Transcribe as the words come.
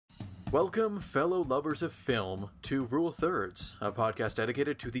Welcome, fellow lovers of film, to Rule Thirds, a podcast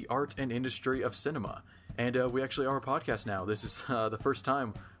dedicated to the art and industry of cinema. And we actually are a podcast now. This is the first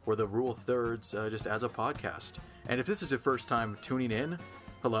time we're the Rule Thirds just as a podcast. And if this is your first time tuning in,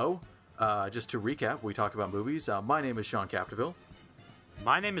 hello. Just to recap, we talk about movies. My name is Sean Capdeville.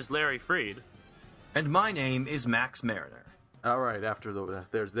 My name is Larry Freed. And my name is Max Mariner. All right, after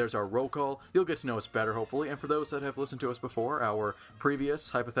there's our roll call. You'll get to know us better, hopefully. And for those that have listened to us before, our previous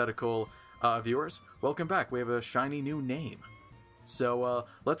hypothetical viewers, welcome back. We have a shiny new name. So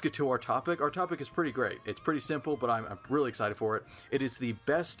let's get to our topic. Our topic is pretty great. It's pretty simple, but I'm really excited for it. It is the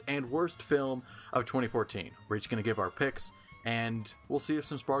best and worst film of 2014. We're each going to give our picks, and we'll see if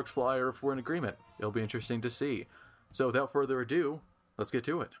some sparks fly or if we're in agreement. It'll be interesting to see. So without further ado, let's get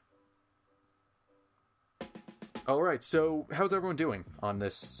to it. All right, so how's everyone doing on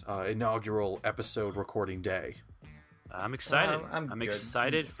this inaugural episode recording day? I'm excited. I'm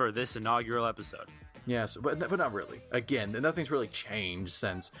excited for this inaugural episode. Yes, but not really. Again, nothing's really changed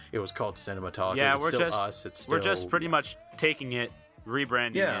since it was called Cinema Talk. Yeah, it's still us. It's still, we're just pretty much taking it,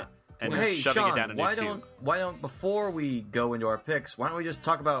 rebranding it, and hey, shoving Sean, it down a new tube. Why don't before we go into our picks, why don't we just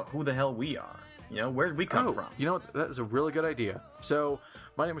talk about who the hell we are? You know, where did we come from? You know what? That is a really good idea. So,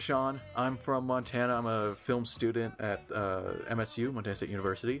 my name is Sean. I'm from Montana. I'm a film student at MSU, Montana State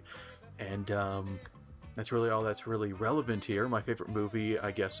University. And that's really all that's really relevant here. My favorite movie,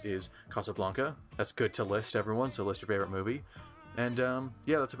 I guess, is Casablanca. That's good to list, everyone. So, list your favorite movie. And,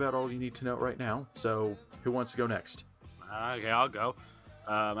 yeah, that's about all you need to know right now. So, who wants to go next? Okay, I'll go.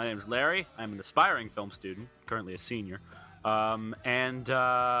 My name is Larry. I'm an aspiring film student, currently a senior.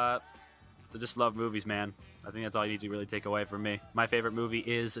 I just love movies, man. I think that's all you need to really take away from me. My favorite movie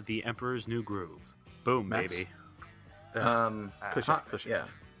is The Emperor's New Groove. Boom, Max? baby. Cliché. Yeah.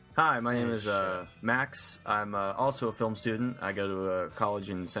 Hi, my name is Max. I'm also a film student. I go to a college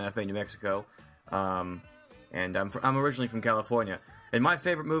in Santa Fe, New Mexico, and I'm originally from California. And my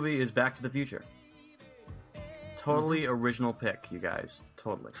favorite movie is Back to the Future. Totally original pick, you guys.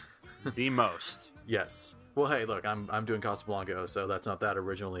 Totally. The most. Yes. Well, hey, look, I'm doing Casablanca, so that's not that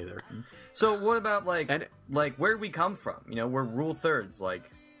original either. So what about, like where did we come from? You know, we're Rule Thirds,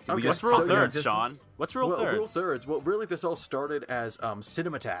 like... What's Rule Thirds, Sean? What's Rule Thirds? Rule Thirds. Well, really, this all started as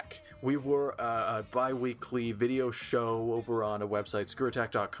Cinemattack. We were a bi-weekly video show over on a website,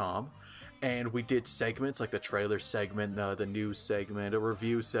 screwattack.com, and we did segments like the trailer segment, the news segment, a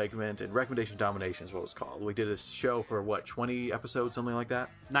review segment, and recommendation domination is what it was called. We did a show for, 20 episodes, something like that?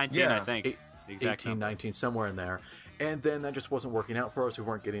 19, I think. 18, 19, somewhere in there. And then that just wasn't working out for us. We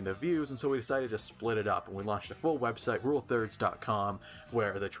weren't getting the views, and so we decided to split it up. And we launched a full website, rulethirds.com,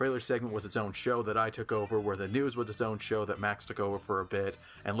 where the trailer segment was its own show that I took over, where the news was its own show that Max took over for a bit,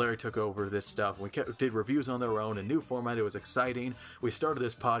 and Larry took over this stuff. We did reviews on their own, a new format. It was exciting. We started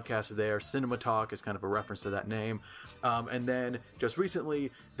this podcast there. Cinema Talk is kind of a reference to that name. And then just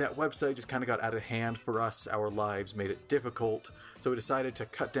recently, that website just kind of got out of hand for us. Our lives made it difficult. So we decided to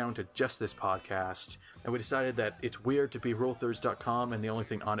cut down to just this podcast, and we decided that it's weird to be rulethirds.com and the only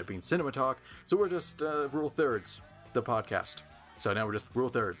thing on it being Cinema Talk, so we're just Rule Thirds, the podcast. So now we're just Rule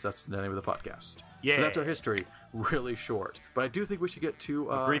Thirds, that's the name of the podcast. Yeah. So that's our history, really short. But I do think we should get to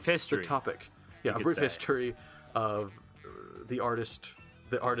a brief history. The topic. Yeah, a brief history of the artist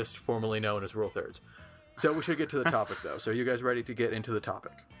formerly known as Rule Thirds. So we should get to the topic, though. So are you guys ready to get into the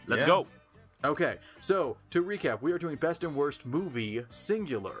topic? Let's go. Okay, so to recap, we are doing best and worst movie,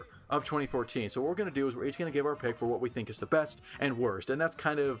 singular, of 2014. So what we're going to do is we're each going to give our pick for what we think is the best and worst. And that's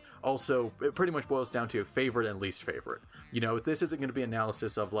kind of also, it pretty much boils down to favorite and least favorite. You know, this isn't going to be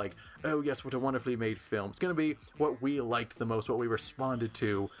analysis of like, oh yes, what a wonderfully made film. It's going to be what we liked the most, what we responded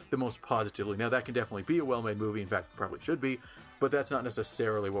to the most positively. Now that can definitely be a well-made movie, in fact, probably should be, but that's not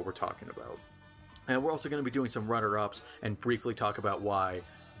necessarily what we're talking about. And we're also going to be doing some runner-ups and briefly talk about why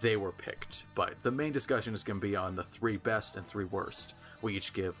they were picked, but the main discussion is going to be on the 3 best and 3 worst. We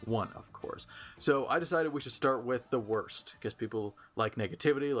each give 1, of course. So I decided we should start with the worst, because people like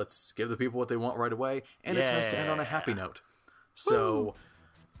negativity. Let's give the people what they want right away, and it's nice to end on a happy note. So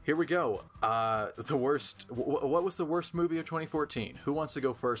here we go. The worst. What was the worst movie of 2014? Who wants to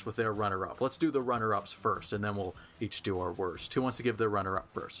go first with their runner-up? Let's do the runner-ups first, and then we'll each do our worst. Who wants to give their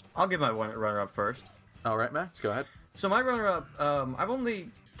runner-up first? I'll give my runner-up first. All right, Max, go ahead. So my runner-up,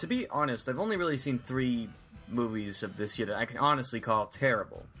 to be honest, I've only really seen 3 movies of this year that I can honestly call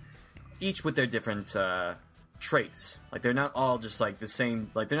terrible. Each with their different traits. Like, they're not all just, like, the same...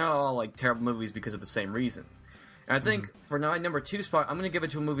 Like, they're not all, like, terrible movies because of the same reasons. And I think for my number 2 spot, I'm going to give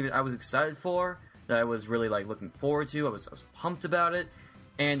it to a movie that I was excited for, that I was really, like, looking forward to. I was pumped about it.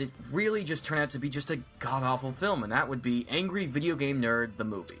 and it really just turned out to be just a god-awful film, and that would be Angry Video Game Nerd, the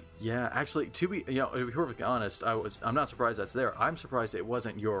movie. Yeah, actually, to be perfectly honest, I'm not surprised that's there. I'm surprised it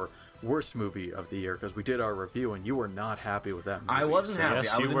wasn't your worst movie of the year, because we did our review and you were not happy with that movie. I wasn't happy.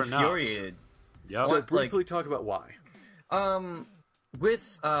 Yes, I was you were not. infuriated. Yep. So What, briefly talk about why.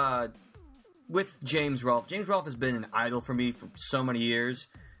 With James Rolfe. James Rolfe has been an idol for me for so many years.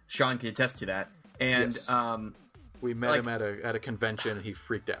 Sean can attest to that. And Yes. We met like- him at a convention and he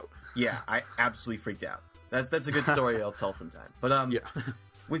freaked out. yeah, I absolutely freaked out. That's a good story I'll tell sometime. But Yeah.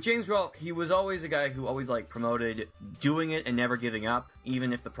 with James Rolfe, he was always a guy who always like promoted doing it and never giving up,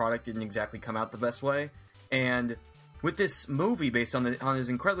 even if the product didn't exactly come out the best way. And with this movie based on his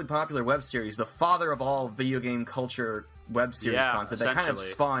incredibly popular web series, the father of all video game culture web series Yeah, content, that kind of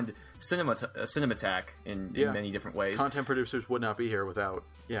essentially. spawned Cinemattack in Yeah. many different ways. Content producers would not be here without,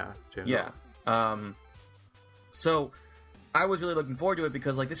 James Yeah. Rolfe. So I was really looking forward to it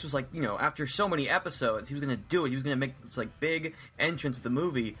because, like, this was like, after so many episodes, he was going to do it. He was going to make this like big entrance to the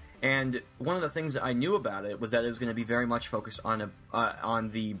movie. And one of the things that I knew about it was that it was going to be very much focused on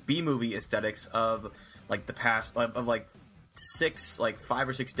the B movie aesthetics of like the past of like 5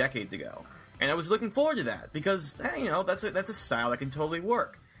 or 6 decades ago. And I was looking forward to that because that's a style that can totally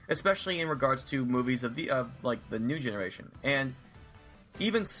work, especially in regards to movies of the new generation. And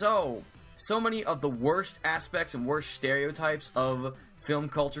even so many of the worst aspects and worst stereotypes of film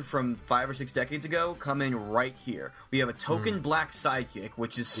culture from 5 or 6 decades ago come in right here. We have a token black sidekick,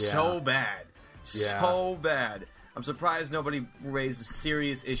 which is so bad. Yeah. So bad. I'm surprised nobody raised a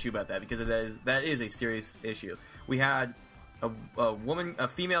serious issue about that, because that is a serious issue. We had a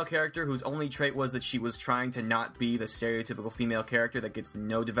female character whose only trait was that she was trying to not be the stereotypical female character that gets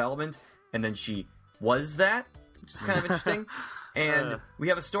no development, and then she was that, which is kind of interesting. And we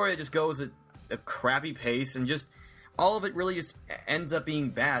have a story that just goes at a crappy pace, and just all of it really just ends up being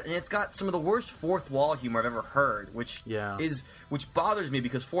bad. And it's got some of the worst fourth wall humor I've ever heard, which bothers me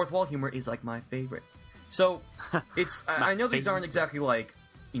because fourth wall humor is like my favorite. So it's I know these aren't exactly like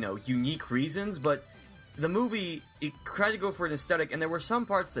unique reasons, but the movie, it tried to go for an aesthetic, and there were some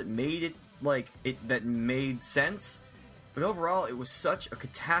parts that made it that made sense. But overall, it was such a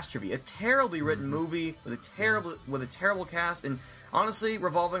catastrophe. A terribly written movie with a terrible cast, and honestly,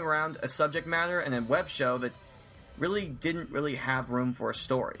 revolving around a subject matter and a web show that really didn't really have room for a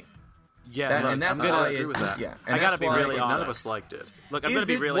story. Yeah, And that's I'm gonna why agree with that. Yeah, I gotta be really honest. None of us liked it. Look, I'm Is going to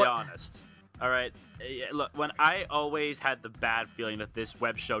be it really what- honest. All right. Look, when I always had the bad feeling that this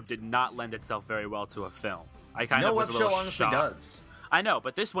web show did not lend itself very well to a film. I kind No of was web a little show honestly shocked. does. I know,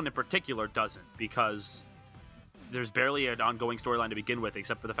 but this one in particular doesn't, because there's barely an ongoing storyline to begin with,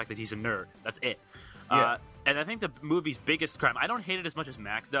 except for the fact that he's a nerd. That's it. Yeah. And I think the movie's biggest crime, I don't hate it as much as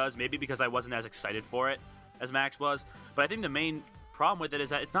Max does, maybe because I wasn't as excited for it as Max was, but I think the main problem with it is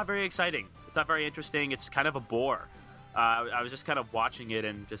that it's not very exciting. It's not very interesting. It's kind of a bore. I was just kind of watching it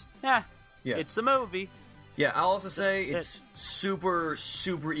and just, it's a movie. Yeah, I'll also say That's it's super,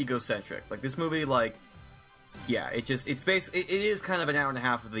 super egocentric. Like, this movie, like, yeah, it is kind of an hour and a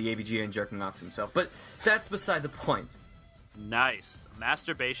half of the AVGN jerking off to himself, but that's beside the point. Nice.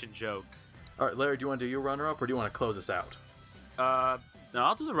 Masturbation joke. All right, Larry, do you want to do your runner-up, or do you want to close us out? No,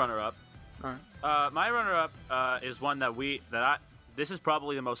 I'll do the runner-up. All right. My runner-up is one this is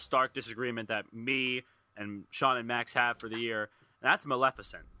probably the most stark disagreement that me and Sean and Max have for the year, and that's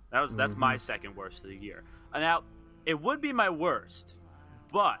Maleficent. That's my second worst of the year. Now, it would be my worst,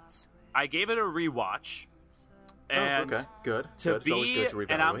 but I gave it a rewatch. And okay, good. to Good. It's always good to reevaluate.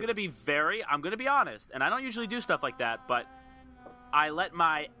 and I'm gonna be honest, and I don't usually do stuff like that, but I let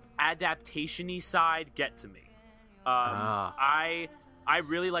my adaptation-y side get to me. I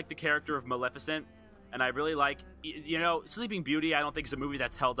really like the character of Maleficent, and I really like, Sleeping Beauty. I don't think is a movie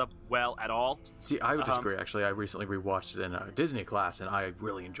that's held up well at all. See, I would disagree. Actually, I recently rewatched it in a Disney class, and I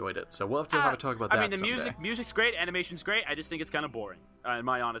really enjoyed it. So we'll have to have a talk about that. I mean, the someday. music's great, animation's great. I just think it's kind of boring, in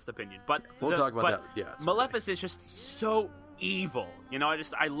my honest opinion. But We'll talk about that. Yeah, it's Maleficent is just so evil.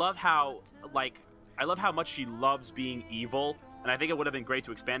 I love how much she loves being evil, and I think it would have been great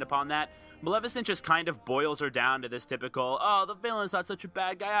to expand upon that. Maleficent just kind of boils her down to this typical, the villain's not such a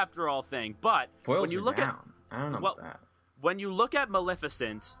bad guy after all thing. But Boils when you her look down. I don't know about that. when you look at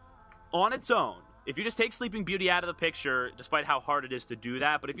Maleficent on its own, if you just take Sleeping Beauty out of the picture, despite how hard it is to do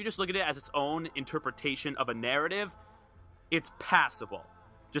that, but if you just look at it as its own interpretation of a narrative, it's passable.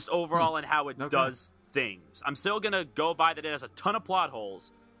 Just overall and how it does things. I'm still going to go by that it has a ton of plot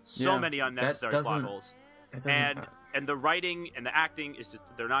holes. So Yeah, many unnecessary that plot holes. That doesn't And the writing and the acting is just,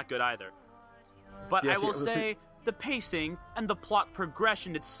 they're not good either. But Yeah, I see, will the say the pacing and the plot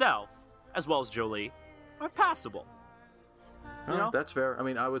progression itself, as well as Jolie, are passable. You know? That's fair. I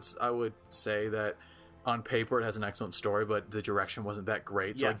mean, I would say that on paper it has an excellent story, but the direction wasn't that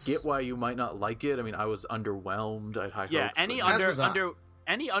great. So Yes. I get why you might not like it. I mean, I was underwhelmed. I hoped any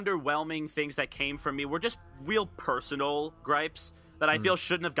any underwhelming things that came from me were just real personal gripes that I feel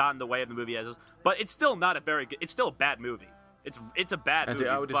shouldn't have gotten in the way of the movie as is. But it's still not a very good. It's still a bad movie. It's a bad movie.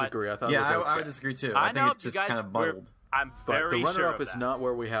 I would disagree. I thought Yeah, it was okay. I would disagree too. I I know think it's you just guys kind of were- muddled. I'm But very the runner-up sure is of that. not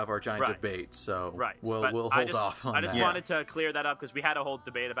where we have our giant Right. debate, so Right. we'll But hold I just, off on I just that. wanted to clear that up because we had a whole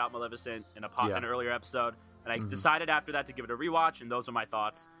debate about Maleficent in Yeah. an earlier episode, and I Mm-hmm. decided after that to give it a rewatch, and those are my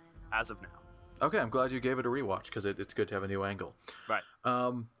thoughts as of now. Okay, I'm glad you gave it a rewatch because it's good to have a new angle. Right.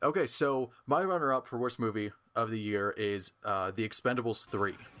 Okay, so my runner-up for worst movie of the year is The Expendables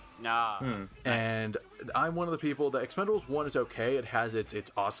 3. Nah. And I'm one of the people that Expendables 1 is okay. It has its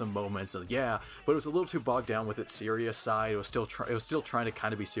awesome moments, yeah, but it was a little too bogged down with its serious side. It was still trying to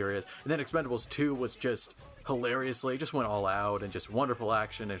kind of be serious. And then Expendables 2 was just hilariously, just went all out and just wonderful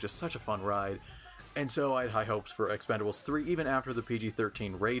action and just such a fun ride. And so I had high hopes for Expendables 3 even after the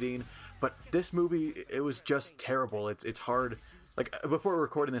PG-13 rating, but this movie, it was just terrible. It's hard. Like before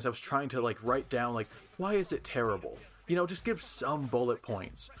recording this, I was trying to like write down like why is it terrible? You know, just give some bullet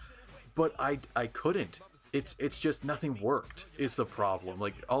points. But I couldn't. It's just nothing worked is the problem.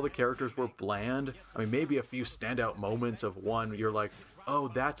 Like all the characters were bland. I mean, maybe a few standout moments of one. You're like, oh,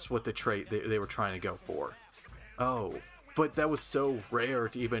 that's what the trait they were trying to go for. Oh, but that was so rare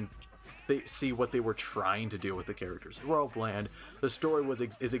to even see what they were trying to do with the characters. They were all bland. The story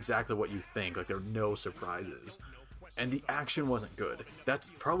is exactly what you think. Like there are no surprises. And the action wasn't good. That's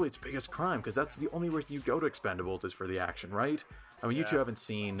probably its biggest crime, because that's the only reason you go to Expendables is for the action, right? I mean, you two haven't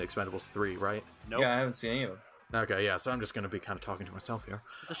seen Expendables 3, right? Nope. Yeah, I haven't seen any of them. Okay, yeah, so I'm just going to be kind of talking to myself here.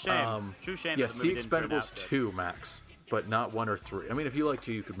 It's a shame. True shame. Yeah, that the see movie didn't turn Expendables out good. 2, Max, but not 1 or 3. I mean, if you like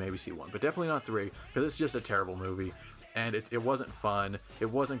 2, you could maybe see 1, but definitely not 3, because it's just a terrible movie, and it wasn't fun, it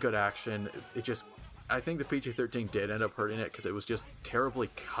wasn't good action, it just... I think the PG-13 did end up hurting it, because it was just terribly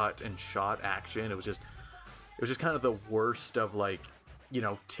cut and shot action. It was just kind of the worst of, like, you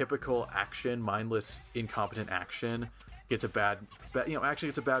know, typical action, mindless, incompetent action gets a bad action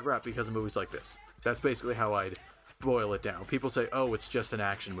gets a bad rap because of movies like this. That's basically how I'd boil it down. People say, "Oh, it's just an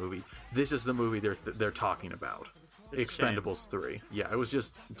action movie." This is the movie they're talking about. It's a Expendables 3. Yeah, it was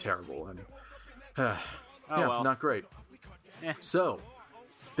just terrible and Oh, well. not great. Eh. So,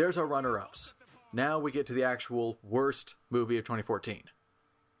 there's our runner-ups. Now we get to the actual worst movie of 2014.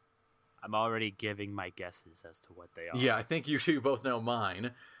 I'm already giving my guesses as to what they are. Yeah, I think you two both know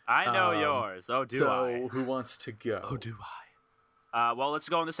mine. I know yours. Oh, do so, I? who wants to go? Oh, do I? Well, let's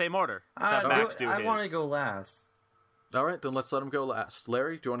go in the same order. Let's have Max do I his. want to go last. All right, then let's let him go last.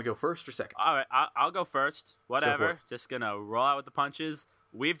 Larry, do you want to go first or second? All right, I'll go first. Whatever. it. Just gonna roll out with the punches.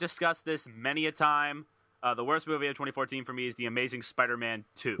 We've discussed this many a time. The worst movie of 2014 for me is The Amazing Spider-Man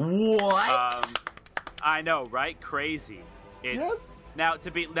 2. What? I know, right? Crazy. It's Yes. now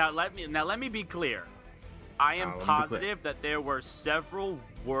let me be clear. I am Let me be positive that there were several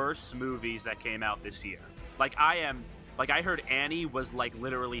worse movies that came out this year. I heard Annie was like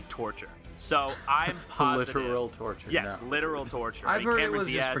literally torture. So I'm positive. Literal torture. Yes, no. literal torture. I've heard it Cameron was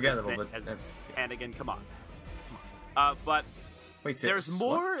just Diaz as forgettable, but as that's- Hannigan, come on. But Wait, there's serious?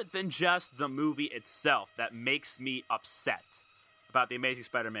 more than just the movie itself that makes me upset about The Amazing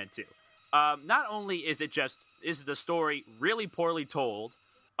Spider-Man 2. Not only is the story really poorly told,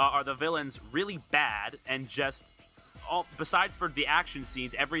 are the villains really bad, and just besides for the action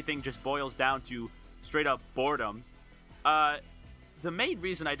scenes, everything just boils down to straight up boredom. The main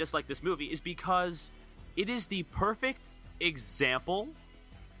reason I dislike this movie is because it is the perfect example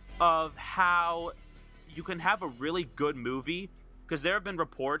of how you can have a really good movie, because there have been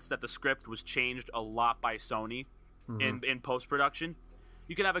reports that the script was changed a lot by Sony in post-production.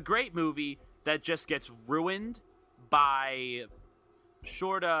 You can have a great movie that just gets ruined by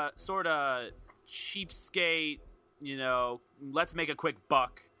sorta cheapskate, you know, let's make a quick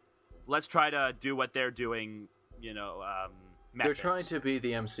buck. Let's try to do what they're doing, you know, They're methods. trying to be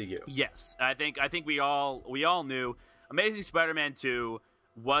the MCU. Yes, I think we all knew Amazing Spider-Man 2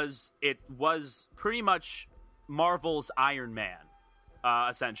 was pretty much Marvel's Iron Man,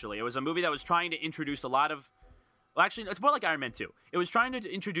 essentially. It was a movie that was trying to introduce a lot of... Well, actually, it's more like Iron Man 2. It was trying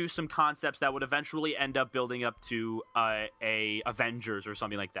to introduce some concepts that would eventually end up building up to a Avengers or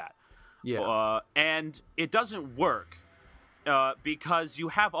something like that. Yeah. And it doesn't work because you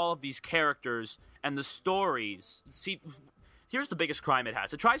have all of these characters and the stories. See, here's the biggest crime it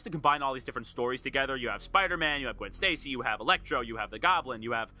has. It tries to combine all these different stories together. You have Spider-Man, you have Gwen Stacy, you have Electro, you have the Goblin,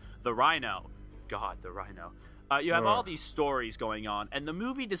 you have the Rhino. God, the Rhino. You have all these stories going on, and the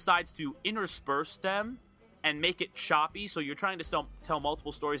movie decides to intersperse them and make it choppy, so you're trying to tell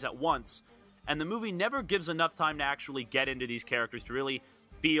multiple stories at once, and the movie never gives enough time to actually get into these characters to really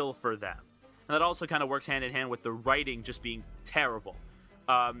feel for them. And that also kind of works hand in hand with the writing just being terrible.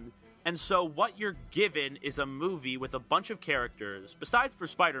 And so what you're given is a movie with a bunch of characters, besides for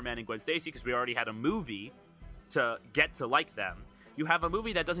Spider-Man and Gwen Stacy, because we already had a movie to get to like them. You have a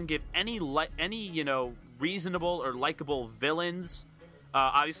movie that doesn't give any reasonable or likable villains.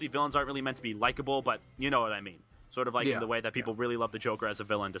 Obviously, villains aren't really meant to be likable, but you know what I mean. Sort of like in the way that people really love the Joker as a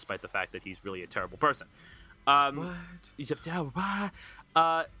villain, despite the fact that he's really a terrible person. You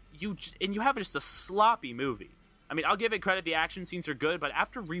have just a sloppy movie. I mean, I'll give it credit. The action scenes are good, but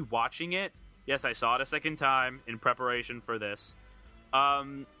after rewatching it, yes, I saw it a second time in preparation for this.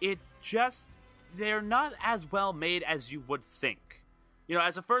 They're not as well made as you would think.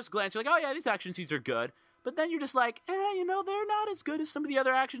 As a first glance, you're like, oh yeah, these action scenes are good. But then you're just like, they're not as good as some of the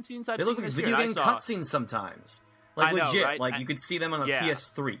other action scenes I've seen. They look like video game cutscenes sometimes. Like, legit. Right? Like, you could see them on a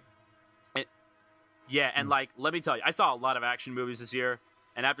PS3. And let me tell you, I saw a lot of action movies this year,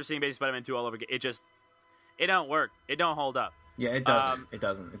 and after seeing Amazing Spider-Man 2 all over again, it don't work. It don't hold up. Yeah, it doesn't. It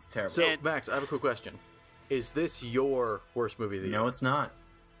doesn't. It's terrible. So, Max, I have a quick question. Is this your worst movie of the year? No, it's not.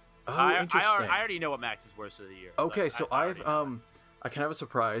 Oh, interesting. I already know what Max's worst of the year. Okay, so I can have a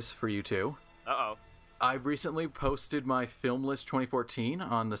surprise for you two. Uh-oh. I recently posted my film list 2014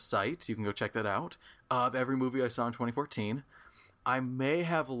 on the site. You can go check that out. Of every movie I saw in 2014. I may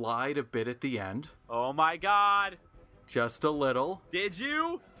have lied a bit at the end. Oh my god. Just a little. Did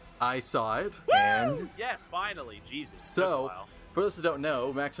you? I saw it. Woo! And yes, finally. Jesus. So, for those who don't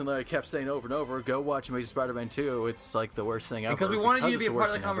know, Max and Larry kept saying over and over, go watch Amazing Spider-Man 2. It's like the worst thing ever. Because we wanted you to be a part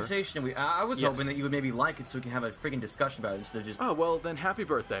of the conversation. And I was hoping that you would maybe like it so we can have a freaking discussion about it instead of just... Oh, well, then happy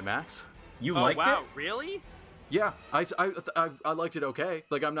birthday, Max. You liked it? Wow, really? Yeah, I liked it okay.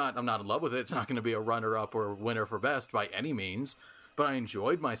 Like, I'm not in love with it. It's not going to be a runner-up or a winner for best by any means. But I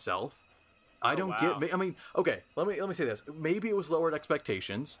enjoyed myself. I don't get... I mean, okay, let me say this. Maybe it was lowered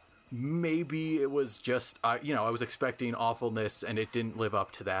expectations. Maybe it was just, I was expecting awfulness and it didn't live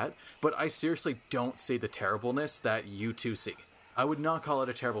up to that. But I seriously don't see the terribleness that you two see. I would not call it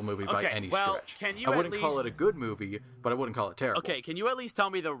a terrible movie by any stretch. I wouldn't call it a good movie, but I wouldn't call it terrible. Okay, can you at least tell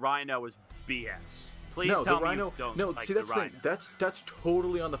me the Rhino is BS? Please no, tell the Rhino, me you don't no, like see, that's the the Rhino. thing. That's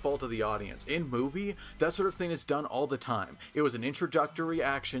totally on the fault of the audience. In movie, that sort of thing is done all the time. It was an introductory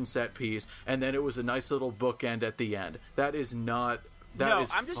action set piece, and then it was a nice little bookend at the end. That is not...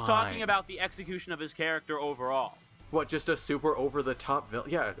 I'm just talking about the execution of his character overall. What, just a super over-the-top villain?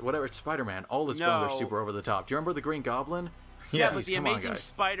 Yeah, whatever, it's Spider-Man. All his films are super over-the-top. Do you remember the Green Goblin? Yeah, Jeez, but the Amazing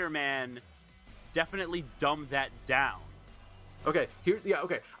Spider-Man definitely dumbed that down. Okay,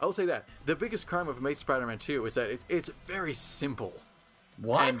 I will say that. The biggest crime of Amazing Spider-Man 2 is that it's very simple.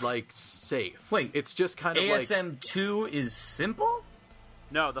 What? And, safe. Wait, it's just kind of ASM 2 is simple?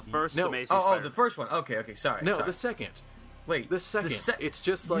 No, the first Amazing Oh, Spider-Man. the first one. Okay, sorry. No, the second. Wait, the second. It's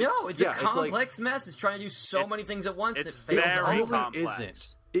just like... No, it's a complex mess. It's trying to do so many things at once. It's and it very fails. complex.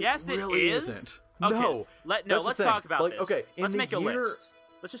 Isn't. Yes, it really is. Isn't. Okay. No. Let's talk about this. Okay, let's make a list.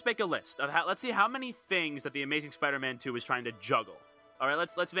 Let's just make a list of let's see how many things that the Amazing Spider-Man 2 is trying to juggle. All right,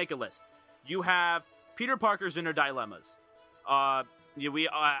 let's make a list. You have Peter Parker's inner dilemmas.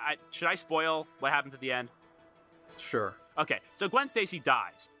 Should I spoil what happens at the end? Sure. Okay, so Gwen Stacy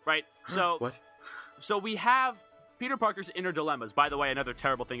dies, right? So what? So we have Peter Parker's inner dilemmas. By the way, another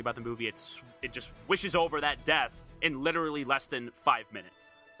terrible thing about the movie, it just wishes over that death in literally less than 5 minutes.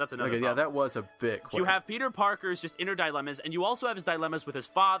 That's another problem. Yeah, that was a bit quick. You have Peter Parker's just inner dilemmas, and you also have his dilemmas with his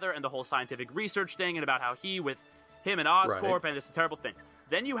father and the whole scientific research thing, and about how him and Oscorp, and it's terrible things.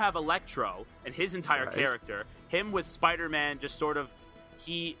 Then you have Electro and his entire character. Him with Spider-Man, just sort of,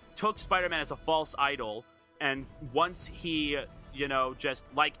 he took Spider-Man as a false idol, and once he, just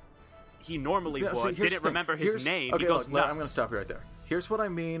like he normally would, didn't remember his name. Okay, he goes nuts. I'm going to stop you right there. Here's what I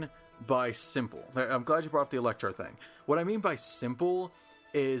mean by simple. I'm glad you brought up the Electro thing. What I mean by simple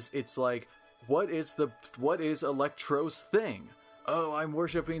is it's like, what is Electro's thing? Oh, I'm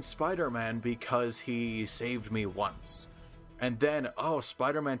worshiping Spider-Man because he saved me once. And then,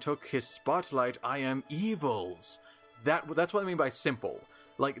 Spider-Man took his spotlight, I am evils. That's what I mean by simple.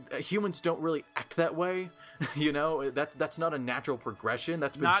 Like, humans don't really act that way. That's not a natural progression.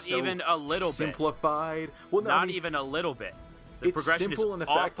 That's been not even a little simplified. Bit. Well, no, not even a little bit. The it's progression simple is in the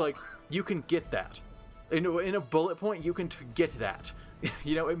awful. fact, like, you can get that. In a bullet point, you can get that.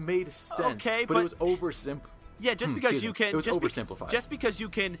 It made sense. Okay, but it was oversimplified. Yeah, just because you can... It was oversimplified. Just because you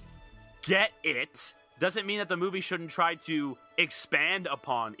can get it doesn't mean that the movie shouldn't try to expand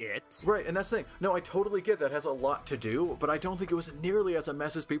upon it. Right, and that's the thing. No, I totally get that. It has a lot to do, but I don't think it was nearly as a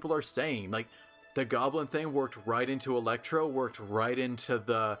mess as people are saying. Like, the Goblin thing worked right into Electro, worked right into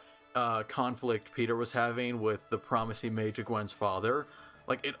the conflict Peter was having with the promise he made to Gwen's father.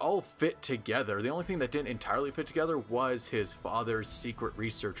 Like, it all fit together. The only thing that didn't entirely fit together was his father's secret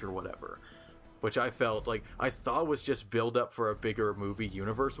research or whatever, which I thought was just build up for a bigger movie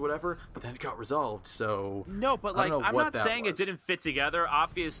universe or whatever, but then it got resolved, so... No, but I don't know I'm what not that saying was. it didn't fit together.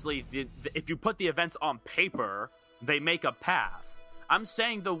 Obviously, if you put the events on paper, they make a path. I'm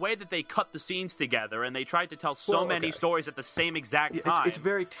saying the way that they cut the scenes together and they tried to tell so many stories at the same exact time. It's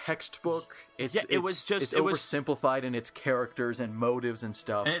very textbook. It's oversimplified in its characters and motives and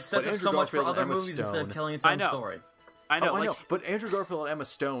stuff. And it sets up so much for other movies instead of telling its own story. I know, I know, but Andrew Garfield and Emma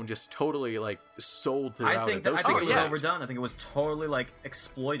Stone just totally sold throughout I think it was overdone. I think it was totally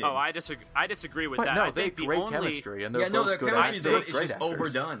exploited. Oh, I disagree with that. No, I they think have great chemistry, and they're their both good chemistry is good. actors. It's just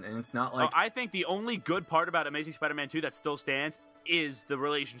overdone, and it's not like. I think the only good part about Amazing Spider-Man 2 that still stands is the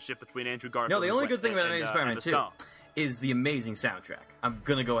relationship between Andrew Garfield. No, the only good thing about Amazing Spider-Man 2 Stone. is the amazing soundtrack. I'm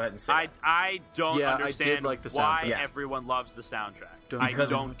gonna go ahead and say I don't understand I did like the why soundtrack. everyone loves the soundtrack. I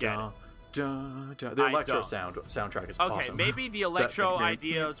don't get it. The Electro soundtrack is awesome. Okay, maybe the Electro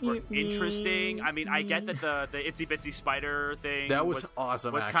ideas were interesting. I mean, I get that the Itsy Bitsy Spider thing that was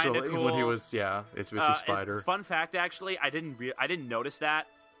awesome. Was actually, cool. when he was Itsy Bitsy Spider. Fun fact, actually, I didn't notice that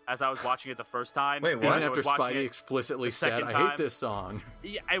as I was watching it the first time. Wait, what? Even after Spidey explicitly said, "I hate this song."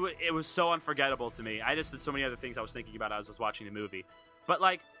 Yeah, it was so unforgettable to me. I just did so many other things I was thinking about as I was watching the movie. But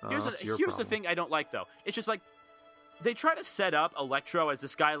here's the thing I don't like though. It's just they try to set up Electro as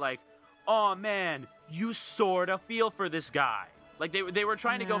this guy oh man, you sort of feel for this guy. They were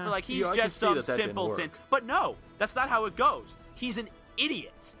trying to go for he's just some simpleton. But no, that's not how it goes. He's an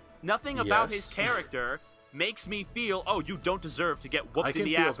idiot. Nothing about his character makes me feel, oh, you don't deserve to get whooped in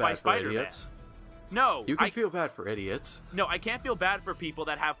the ass by Spider-Man. No. You can feel bad for idiots. No, I can't feel bad for people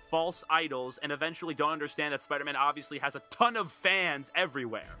that have false idols and eventually don't understand that Spider-Man obviously has a ton of fans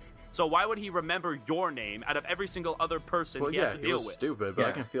everywhere. So why would he remember your name out of every single other person he has to deal with? Stupid, but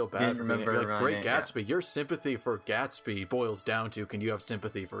I can feel bad for me. Great Gatsby. Your sympathy for Gatsby boils down to, can you have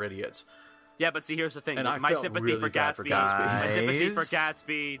sympathy for idiots? Yeah, but see, here's the thing. And My sympathy for Gatsby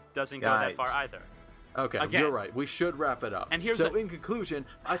doesn't go that far either. Okay, Again. You're right. We should wrap it up. And in conclusion,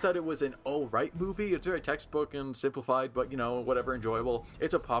 I thought it was an all-right movie. It's very textbook and simplified, but, whatever, enjoyable.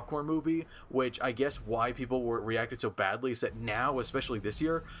 It's a popcorn movie, which I guess why people reacted so badly is that now, especially this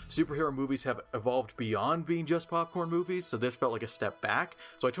year, superhero movies have evolved beyond being just popcorn movies, so this felt like a step back.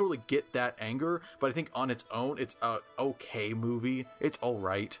 So I totally get that anger, but I think on its own, it's a okay movie. It's all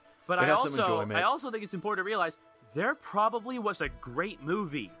right. But it has some enjoyment. I also think it's important to realize there probably was a great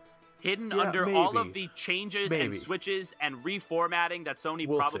movie hidden under all of the changes and switches and reformatting that Sony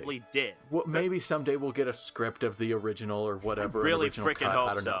probably did. Well, maybe someday we'll get a script of the original or whatever. I really freaking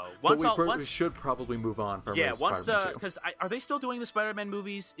hope so. We should probably move on from because are they still doing the Spider-Man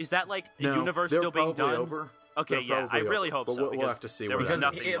movies? Is that the universe they're still being done? Over. Okay, I really hope so. We'll have to see. Because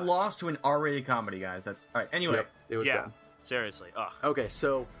it lost to an R-rated comedy, guys. That's all right. Anyway, it was bad. Seriously. Ugh. Okay,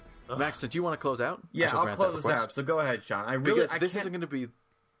 so Max, did you want to close out? Yeah, I'll close this out. So go ahead, Sean. This isn't going to be.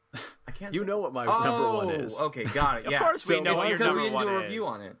 I can't. You know what my number one is. Okay, got it. Yeah. Of course we know what your number one is. We didn't do a review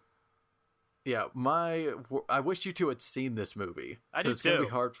on it. Yeah, I wish you two had seen this movie. I do too. It's going to be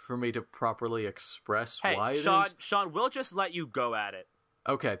hard for me to properly express why it is. Sean, we'll just let you go at it.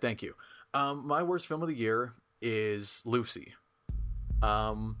 Okay, thank you. My worst film of the year is Lucy.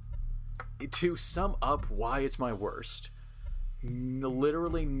 To sum up why it's my worst,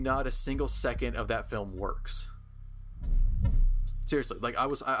 literally not a single second of that film works. Seriously,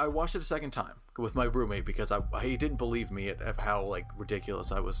 I watched it a second time with my roommate because he didn't believe me of how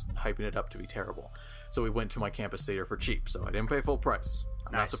ridiculous I was hyping it up to be terrible. So we went to my campus theater for cheap, so I didn't pay full price.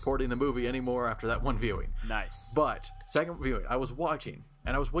 I'm not supporting the movie anymore after that one viewing. Nice. But second viewing, I was watching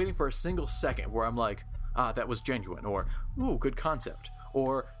and I was waiting for a single second where I'm like, that was genuine, or ooh, good concept,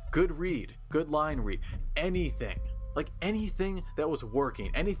 or good read, good line read, anything. Anything that was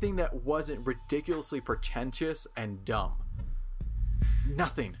working, anything that wasn't ridiculously pretentious and dumb.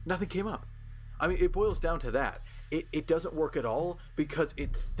 Nothing came up. I mean, it boils down to that. It doesn't work at all because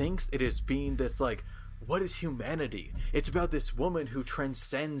it thinks it is being this what is humanity? It's about this woman who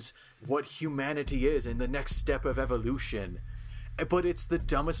transcends what humanity is in the next step of evolution. But it's the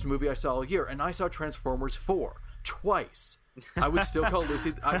dumbest movie I saw all year, and I saw Transformers 4 twice. I would still call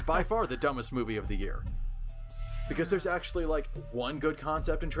Lucy by far the dumbest movie of the year. Because there's actually one good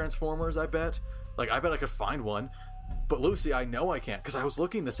concept in Transformers, I bet. I bet I could find one. But Lucy, I know I can't, because I was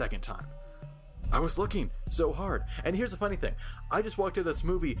looking the second time. I was looking so hard. And here's the funny thing. I just walked into this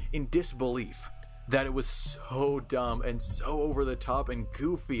movie in disbelief. that it was so dumb and so over the top and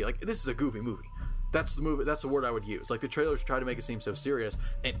goofy. Like, this is a goofy movie. That's the movie. That's the word I would use. Like, the trailers try to make it seem so serious,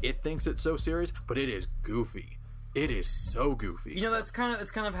 and it thinks it's so serious, but it is goofy. It is so goofy. You know, that's kind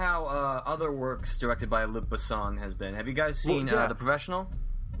of how other works directed by Luc Besson has been. Have you guys seen The Professional?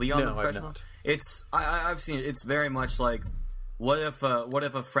 Leon No, the Professional? I've not. It's I've seen it. It's very much like what if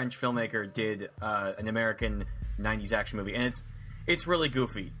a French filmmaker did an American '90s action movie, and it's really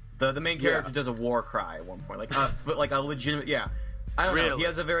goofy. The main character does a war cry at one point, like a legitimate I don't know. He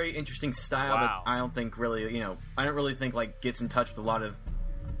has a very interesting style that I don't think really I don't really think like gets in touch with a lot of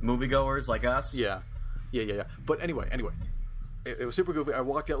moviegoers like us. Yeah. But anyway, it was super goofy. I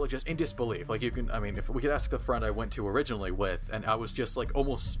walked out like just in disbelief. Like, you can, I mean, if we could ask the friend I went to originally with, and I was just like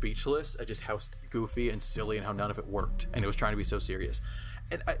almost speechless at just how goofy and silly and how none of it worked, and it was trying to be so serious.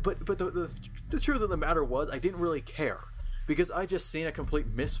 And but the truth of the matter was, I didn't really care. Because I just seen a complete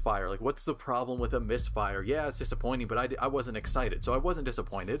misfire. Like, what's the problem with a misfire? Yeah, it's disappointing, but I wasn't excited, so I wasn't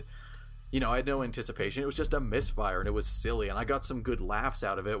disappointed. I had no anticipation. It was just a misfire, and it was silly, and I got some good laughs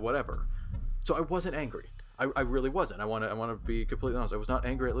out of it, whatever. So I wasn't angry. I really wasn't. I want to be completely honest. I was not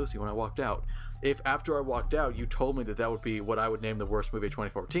angry at Lucy when I walked out. If after I walked out, you told me that would be what I would name the worst movie of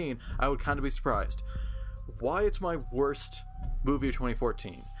 2014, I would kind of be surprised. Why it's my worst movie of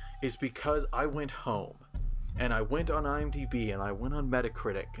 2014 is because I went home. And I went on IMDb, and I went on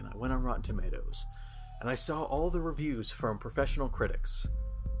Metacritic, and I went on Rotten Tomatoes, and I saw all the reviews from professional critics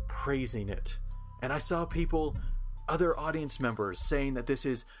praising it. And I saw other audience members saying that this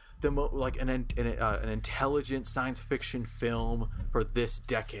is an intelligent science fiction film for this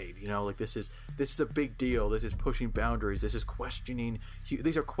decade. Like, this is a big deal. This is pushing boundaries. This is questioning.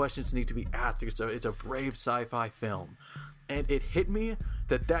 These are questions that need to be asked. It's a brave sci-fi film. And it hit me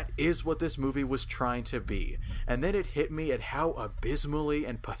that is what this movie was trying to be. And then it hit me at how abysmally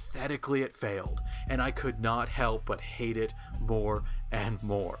and pathetically it failed. And I could not help but hate it more and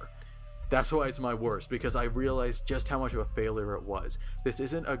more. That's why it's my worst, because I realized just how much of a failure it was. This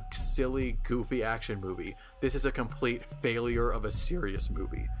isn't a silly, goofy action movie. This is a complete failure of a serious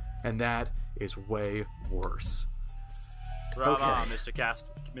movie. And that is way worse. Brava, okay.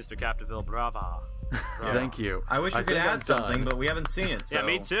 Mr. Capdeville, brava. Thank you. I wish you could add something, but we haven't seen it. So. Yeah,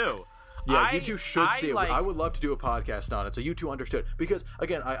 me too. Yeah, you two should see it. I would love to do a podcast on it, so you two understood. Because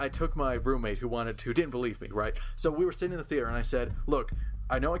again, I took my roommate who didn't believe me, right? So we were sitting in the theater, and I said, "Look,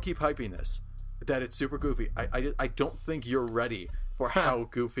 I know I keep hyping this, that it's super goofy. I don't think you're ready for how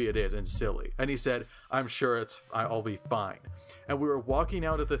goofy it is and silly." And he said, "I'm sure I'll be fine." And we were walking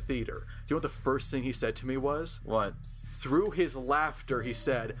out of the theater. Do you know what the first thing he said to me was? What? Through his laughter, he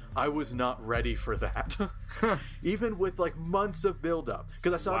said, "I was not ready for that." Even with like months of build-up,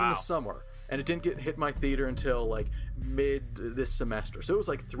 because I saw it in the summer, and it didn't hit my theater until like mid this semester. So it was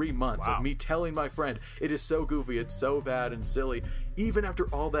like 3 months of me telling my friend, it is so goofy, it's so bad and silly. Even after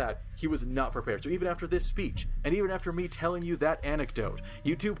all that, he was not prepared. So even after this speech, and even after me telling you that anecdote,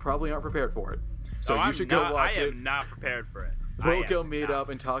 you two probably aren't prepared for it. So you should go watch it. I am not prepared for it. We'll go meet up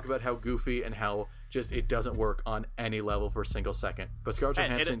and talk about how goofy and how just it doesn't work on any level for a single second. But Scarlett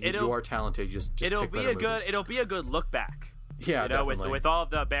Johansson, you are talented. Just it'll be a good. It'll be a good look back. Yeah, definitely. with all of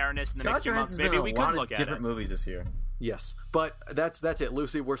the barrenness in the next few months, maybe we could look at different movies this year. Yes, but that's it.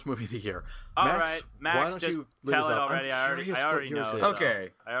 Lucy, worst movie of the year. All right, Max, why don't just you tell it already? I already know. Okay,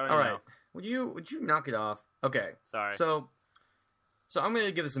 I already all right. know. Would you knock it off? Okay, sorry. So I'm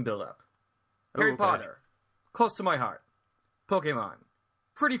gonna give it some build up. Harry Potter, close to my heart. Pokemon,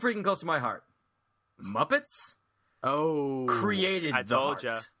 pretty freaking close to my heart. Muppets, created I told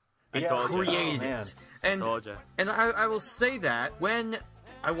you. It created it. And I will say that when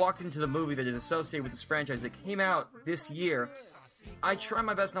I walked into the movie that is associated with this franchise that came out this year, I try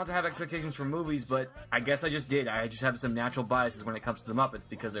my best not to have expectations for movies, but I guess I just did. I just have some natural biases when it comes to the Muppets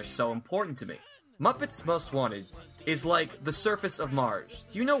because they're so important to me. Muppets Most Wanted is like the surface of Mars.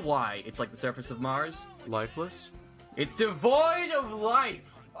 Do you know why it's like the surface of Mars? Lifeless? It's devoid of life.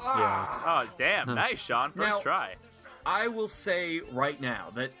 Yeah. Oh, damn. Nice, Sean. First try. I will say right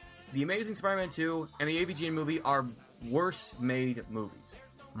now that The Amazing Spider-Man 2 and the AVGN movie are worse made movies.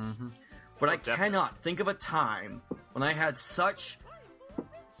 Mm-hmm. But I cannot think of a time when I had such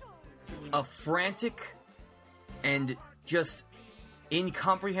a frantic and just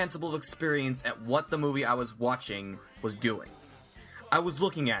incomprehensible experience at what the movie I was watching was doing. I was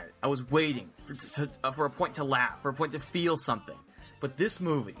looking at it. I was waiting for a point to laugh, for a point to feel something. But this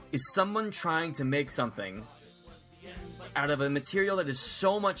movie is someone trying to make something out of a material that is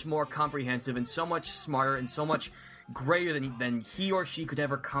so much more comprehensive and so much smarter and so much greater than he or she could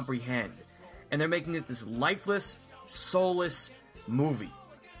ever comprehend. And they're making it this lifeless, soulless movie.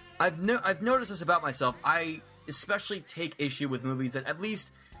 I've noticed this about myself. I especially take issue with movies that at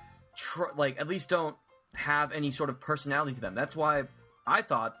least don't have any sort of personality to them. That's why I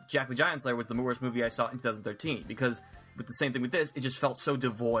thought Jack the Giant Slayer was the worst movie I saw in 2013, because with the same thing with this, it just felt so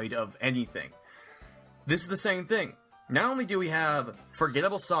devoid of anything. This is the same thing. Not only do we have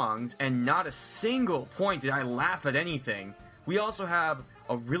forgettable songs and not a single point did I laugh at anything, we also have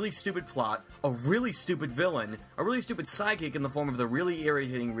a really stupid plot, a really stupid villain, a really stupid sidekick in the form of the really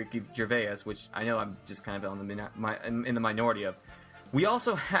irritating Ricky Gervais, which I know I'm just kind of in the minority of. We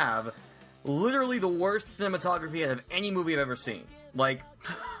also have literally the worst cinematography out of any movie I've ever seen. Like,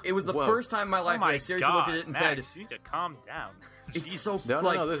 it was the first time in my life where I seriously looked at it and Max, said, you need to calm down. it's so,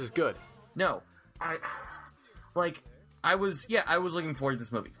 No, this is good. No. I was looking forward to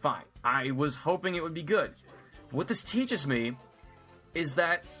this movie. Fine. I was hoping it would be good. What this teaches me is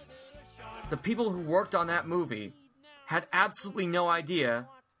that the people who worked on that movie had absolutely no idea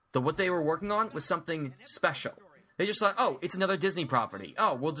that what they were working on was something special. They just thought, oh, it's another Disney property.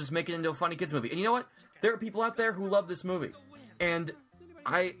 Oh, we'll just make it into a funny kids movie. And you know what? There are people out there who love this movie. And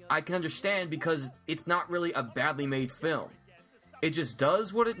I can understand, because it's not really a badly made film. It just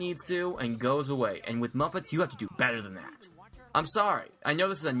does what it needs to and goes away. And with Muppets, you have to do better than that. I'm sorry. I know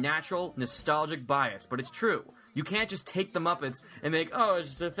this is a natural, nostalgic bias, but it's true. You can't just take the Muppets and make, oh, it's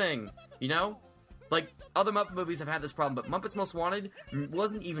just a thing. You know? Like, other Muppet movies have had this problem, but Muppets Most Wanted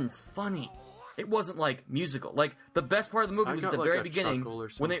wasn't even funny. It wasn't, like, musical. Like, the best part of the movie was at the very beginning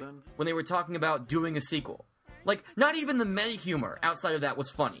when they were talking about doing a sequel. Like, not even the meta humor outside of that was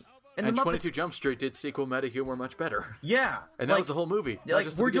funny. And the Muppets, 22 Jump Street did sequel meta humor much better. Yeah. And that was the whole movie. Like,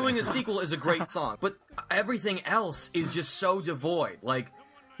 We're Doing a Sequel is a great song, but everything else is just so devoid. Like,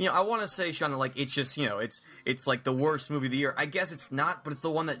 you know, I want to say, Sean, like, it's just, you know, it's like the worst movie of the year. I guess it's not, but it's the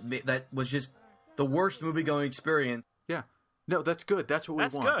one that was just the worst movie-going experience. Yeah. No, that's good. That's what we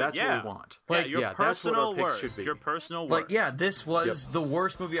want. Good, that's what we want. Like, your personal that's what our picks worst. should be. Your personal worst. Like, yeah, this was the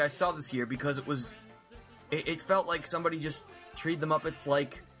worst movie I saw this year, because it felt like somebody just treated the Muppets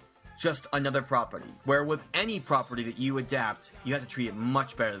like just another property. Where with any property that you adapt, you have to treat it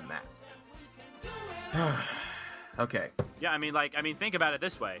much better than that. Okay. Yeah, I mean, think about it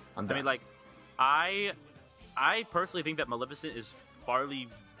this way. I'm done. I mean, like, I personally think that Maleficent is farly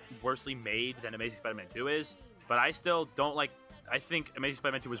worsely made than Amazing Spider-Man 2 is, but I still don't like. I think Amazing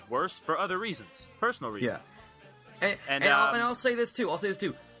Spider-Man 2 is worse for other reasons, personal reasons. Yeah. And I'll say this too.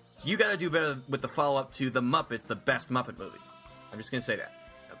 You got to do better with the follow-up to The Muppets, the best Muppet movie. I'm just gonna say that.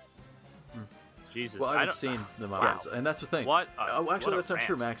 Jesus. Well, I haven't seen the Muppets, and that's the thing. Actually, that's not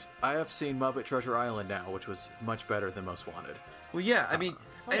true, Max. I have seen Muppet Treasure Island now, which was much better than Most Wanted. Well, yeah, I mean,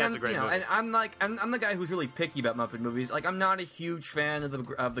 that's a great movie. and I'm the guy who's really picky about Muppet movies. Like, I'm not a huge fan of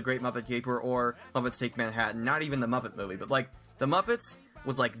the Great Muppet Caper or Muppets Take Manhattan, not even the Muppet movie. But like, the Muppets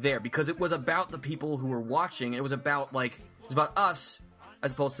was like there because it was about the people who were watching. It was about us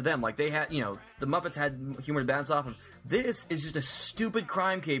as opposed to them. Like, they had, you know, the Muppets had humor to bounce off of. This is just a stupid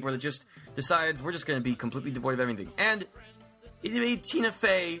crime caper that just decides we're just going to be completely devoid of everything. And it made Tina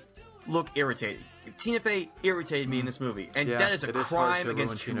Fey look irritating. Tina Fey irritated me in this movie, and that is a crime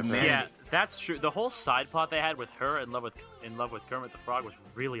against humanity. Yeah, that's true. The whole side plot they had with her in love with Kermit the Frog was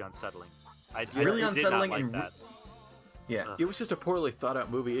really unsettling. I really did unsettling not like and that. Yeah, it was just a poorly thought out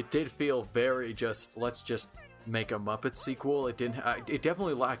movie. It did feel very just let's just make a Muppet sequel. It didn't. It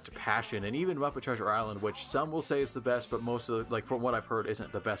definitely lacked passion, and even Muppet Treasure Island, which some will say is the best, but most of from what I've heard,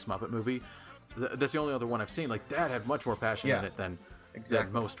 isn't the best Muppet movie. That's the only other one I've seen. Like, that had much more passion in it than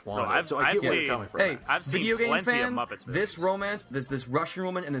Most Wanted. So I get where you're coming from. Hey, I've seen video game plenty fans, of Muppets movies. this romance, this Russian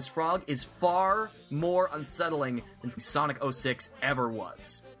woman and this frog is far more unsettling than Sonic 06 ever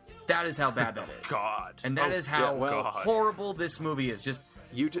was. That is how bad that is. God. And that is how horrible this movie is. Just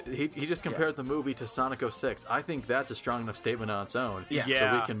he just compared the movie to Sonic 06. I think that's a strong enough statement on its own. Yeah.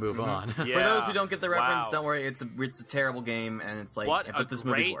 So we can move on. Yeah. For those who don't get the reference, don't worry. It's a terrible game, and it's like, but this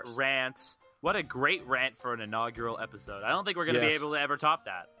movie's worse. What a great rant for an inaugural episode. I don't think we're going to be able to ever top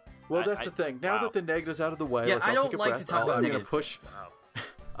that. Well, that's the thing. Now that the negative's out of the way, let's all take a breath. To talk about I'm going to push.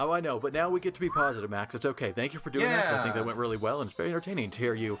 Oh, I know, but now we get to be positive, Max. It's okay. Thank you for doing that, 'cause I think that went really well, and it's very entertaining to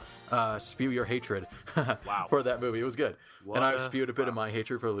hear you spew your hatred for that movie. It was good. And I spewed a bit of my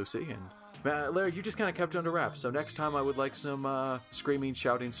hatred for Lucy. And Larry, you just kind of kept it under wraps. So next time I would like some screaming,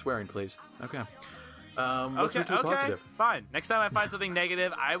 shouting, swearing, please. Okay. Let's move to the positive. Fine. Next time I find something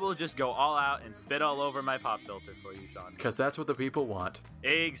negative, I will just go all out and spit all over my pop filter for you, Sean. Because that's what the people want.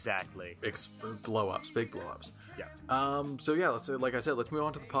 Exactly. Blow-ups. Big blow-ups. Yeah. So yeah, like I said, let's move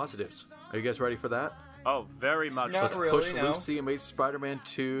on to the positives. Are you guys ready for that? Oh, very much. Not Let's really, push no. Lucy, Amazing Spider-Man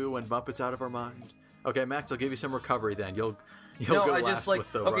 2, and Muppets out of our mind. Okay, Max, I'll give you some recovery then. You'll No, go I last just like.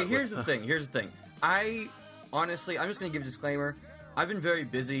 with the Okay, right here's with- the thing. Here's the thing. I'm just gonna give a disclaimer. I've been very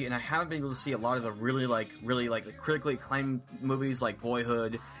busy, and I haven't been able to see a lot of the really the critically acclaimed movies like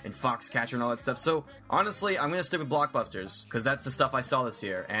Boyhood and Foxcatcher and all that stuff. So honestly, I'm gonna stick with blockbusters because that's the stuff I saw this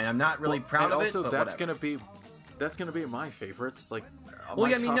year, and I'm not really proud and of also, it. But that's whatever. gonna be my favorites. Like, Well, my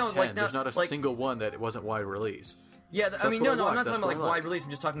yeah, I mean, top no, 10, like, there's not- not a like- single one that it wasn't wide release. Yeah, So I that's mean, what no, I I'm watch, not talking that's about like what I wide like. release. I'm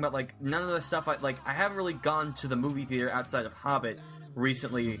just talking about like none of the stuff I haven't really gone to the movie theater outside of Hobbit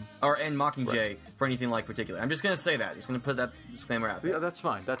recently, and Mockingjay for anything like particular. I'm just gonna say that. Just gonna put that disclaimer out there. Yeah, that's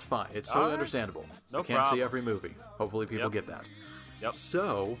fine. That's fine. It's totally Alright. understandable. No you can't problem. see every movie. Hopefully, people Yep. get that. Yep.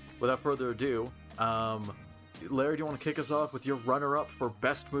 So, without further ado, Larry, do you want to kick us off with your runner-up for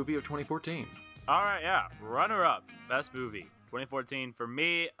best movie of 2014? All right, yeah. Runner up, best movie, 2014 for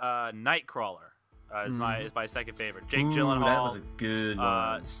me. Nightcrawler is my second favorite. Jake Ooh, Gyllenhaal. that was a good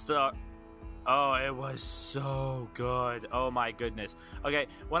one. Oh, it was so good. Oh my goodness. Okay,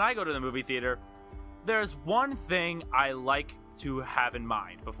 when I go to the movie theater, there's one thing I like to have in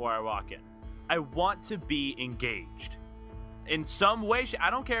mind before I walk in. I want to be engaged. In some way, I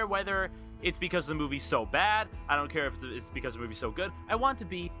don't care whether it's because the movie's so bad. I don't care if it's because the movie's so good. I want to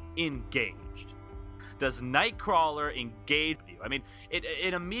be engaged. Does Nightcrawler engage you? I mean, it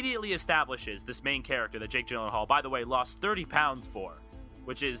immediately establishes this main character that Jake Gyllenhaal, by the way, lost 30 pounds for,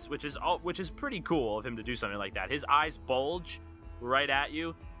 which is pretty cool of him to do something like that. His eyes bulge right at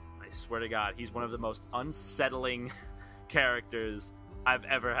you. I swear to God, he's one of the most unsettling characters I've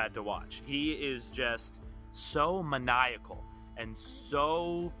ever had to watch. He is just so maniacal and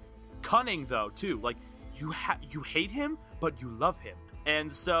so cunning, though, too. Like, you hate him, but you love him.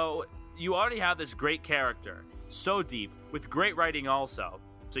 And so you already have this great character, so deep, with great writing also.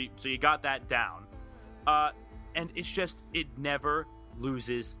 So you got that down. And it's just, it never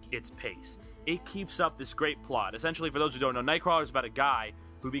loses its pace. It keeps up this great plot. Essentially, for those who don't know, Nightcrawler is about a guy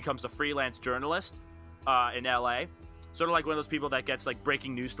who becomes a freelance journalist in LA. Sort of like one of those people that gets like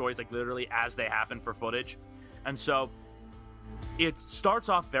breaking news stories like literally as they happen for footage. And so it starts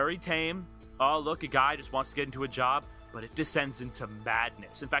off very tame. Oh, look, a guy just wants to get into a job, but it descends into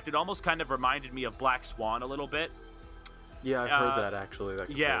madness. In fact, it almost kind of reminded me of Black Swan a little bit. Yeah, I've heard that, actually, that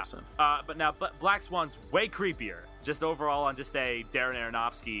comparison. Yeah, but Black Swan's way creepier, just overall on just a Darren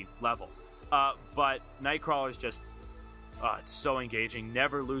Aronofsky level. But Nightcrawler's just, it's so engaging,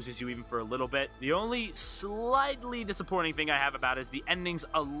 never loses you even for a little bit. The only slightly disappointing thing I have about it is the ending's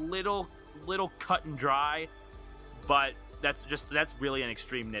a little cut and dry, but that's really an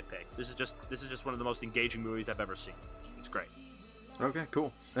extreme nitpick. This is just one of the most engaging movies I've ever seen. It's great. Okay,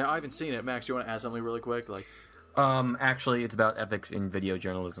 cool. Now, I haven't seen it. Max, you want to add something really quick? Like, Actually, it's about ethics in video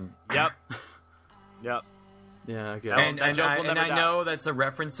journalism. Yep. Yep. yeah, I get And, it. that and, joke I, will and never I die. know that's a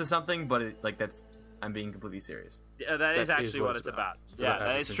reference to something, but I'm being completely serious. Yeah, that is That actually what it's about. It's Yeah, about that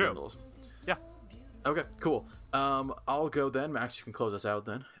ethics is in true. journalism. Yeah. Okay, cool. I'll go then. Max, you can close us out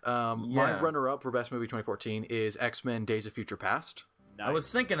then. My Yeah. runner-up for best movie 2014 is X-Men: Days of Future Past. Nice. I was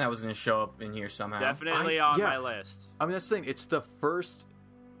thinking that was going to show up in here somehow. Definitely I- on yeah. my list. I mean, that's the thing. It's the first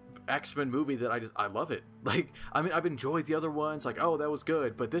X-Men movie that I love it. Like, I mean, I've enjoyed the other ones. Like, oh, that was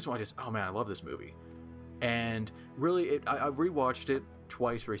good. But this one, oh man, I love this movie. And really, I rewatched it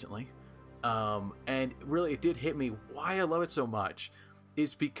twice recently. And really, it did hit me. Why I love it so much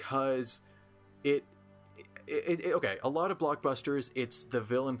is because it okay, a lot of blockbusters, it's the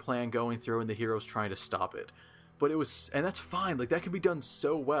villain plan going through and the hero's trying to stop it. But it was, and that's fine. Like, that can be done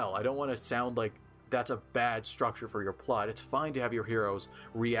so well. I don't want to sound like that's a bad structure for your plot. It's fine to have your heroes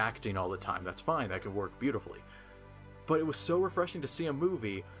reacting all the time. That's fine. That can work beautifully. But it was so refreshing to see a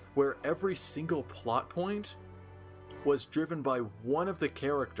movie where every single plot point was driven by one of the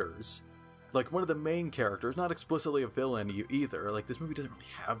characters, like one of the main characters, not explicitly a villain either. Like, this movie doesn't really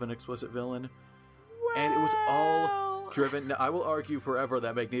have an explicit villain. And it was all driven. Now, I will argue forever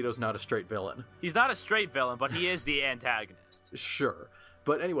that Magneto's not a straight villain. He's not a straight villain, but he is the antagonist. Sure.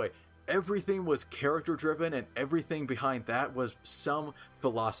 But anyway, everything was character driven, and everything behind that was some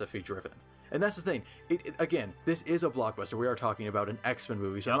philosophy driven. And that's the thing. Again, this is a blockbuster. We are talking about an X-Men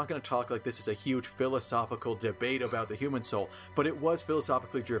movie, so I'm not going to talk like this is a huge philosophical debate about the human soul, but it was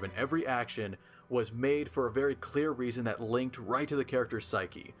philosophically driven. Every action was made for a very clear reason that linked right to the character's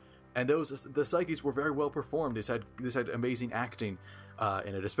psyche. And the psyches were very well performed. This had amazing acting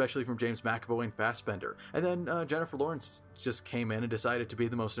in it, especially from James McAvoy and Fassbender. And then Jennifer Lawrence just came in and decided to be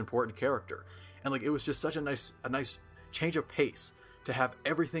the most important character. And like, it was just such a nice change of pace to have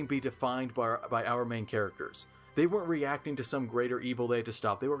everything be defined by our main characters. They weren't reacting to some greater evil they had to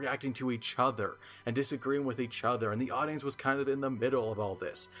stop. They were reacting to each other and disagreeing with each other. And the audience was kind of in the middle of all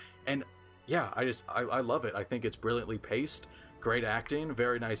this. And yeah, I love it. I think it's brilliantly paced, great acting,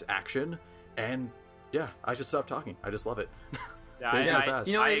 very nice action, and yeah, I should stop talking. I just love it. Yeah,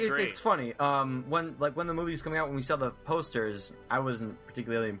 You know, I agree. it's funny. When the movie was coming out, when we saw the posters, I wasn't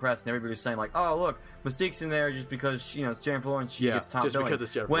particularly impressed, and everybody was saying like, "Oh, look, Mystique's in there just because it's Jennifer Lawrence. She gets top just billing." because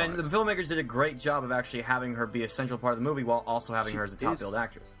it's Jennifer when Lawrence. the filmmakers did a great job of actually having her be a central part of the movie while also having her as a top billed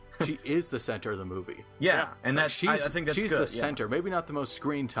actress. She is the center of the movie. Yeah, and that's She's, I think that's she's good. the center. Maybe not the most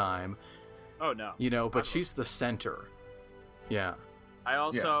screen time, Oh no. but she's the center. Yeah.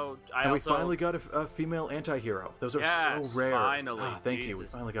 And we finally got a female anti-hero. Those are so rare. Finally. Thank you. We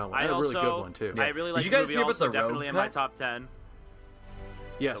Jesus. finally got one. And a really good one, too. I really like Did you the guys movie hear about also, the road definitely in my cut? top 10.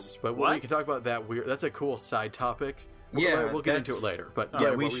 Yes, but what? we can talk about that. That's a cool side topic. We'll get into it later. But Yeah,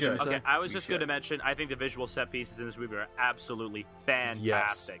 what we were you gonna should. say? Okay, I was We just going to should. mention, I think the visual set pieces in this movie are absolutely Yes.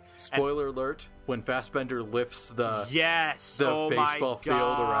 fantastic. Spoiler alert: when Fassbender lifts the Yes. the Oh baseball my field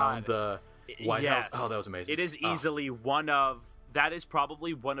God. around the White Yes. House. Oh, that was amazing. It is Oh. easily that is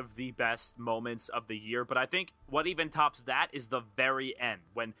probably one of the best moments of the year. But I think what even tops that is the very end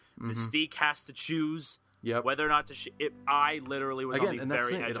when Mystique has to choose Yep. whether or not to. I literally was on Again, the and that's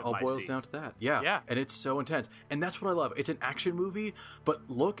very the thing. edge It of all my boils seat. down to that. Yeah. Yeah. And it's so intense. And that's what I love. It's an action movie, but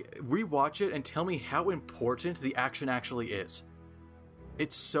rewatch it and tell me how important the action actually is.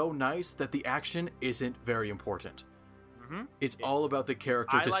 It's so nice that the action isn't very important. It's all about the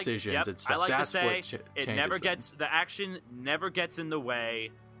character decisions and stuff. I like That's to say what it changes never things. gets the action never gets in the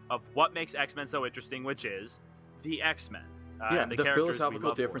way of what makes X-Men so interesting, which is the X-Men. Yeah, and the characters we philosophical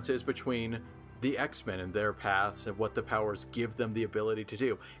love for it. differences between the X-Men and their paths and what the powers give them the ability to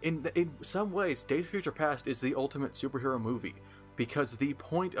do. In some ways, Days of Future Past is the ultimate superhero movie because the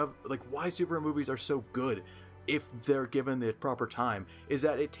point of why superhero movies are so good, if they're given the proper time, is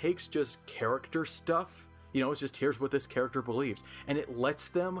that it takes just character stuff. It's just here's what this character believes, and it lets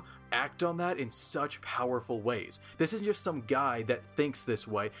them act on that in such powerful ways. This isn't just some guy that thinks this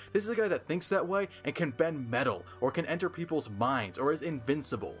way. This is a guy that thinks that way and can bend metal or can enter people's minds or is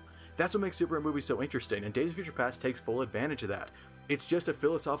invincible. That's what makes superhero movies so interesting, and Days of Future Past takes full advantage of that. It's just a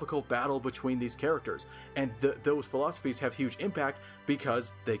philosophical battle between these characters, and those philosophies have huge impact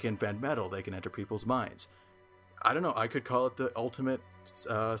because they can bend metal, they can enter people's minds. I don't know, I could call it the ultimate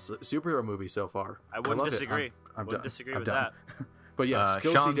superhero movie so far. I wouldn't love it. disagree. I'm Wouldn't done. disagree I'm with done. that. But yeah, go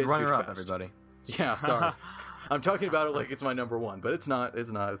see Sean's Days of runner Future up, Past. everybody. Yeah, sorry. I'm talking about it like it's my number one, but it's not.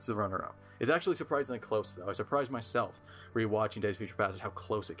 It's the runner-up. It's actually surprisingly close, though. I surprised myself rewatching Days of Future Past at how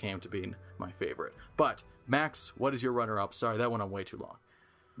close it came to being my favorite. But, Max, what is your runner-up? Sorry, that went on way too long.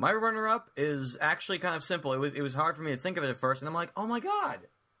 My runner-up is actually kind of simple. It was hard for me to think of it at first, and I'm like, oh my god,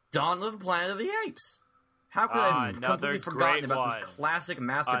 Dawn of the Planet of the Apes. How could I have Another completely forgotten great about one. this classic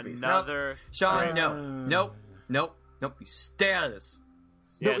masterpiece? Another Sean, great nope. You stay out of this.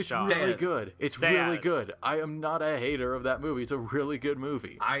 No, Yeah, it's Sean. really good. It's Stay really out. good. I am not a hater of that movie. It's a really good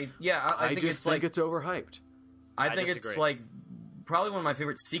movie. I think just it's think like it's overhyped. I think it's disagree. like probably one of my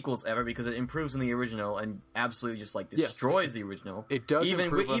favorite sequels ever because it improves on the original and absolutely just destroys the original. It does even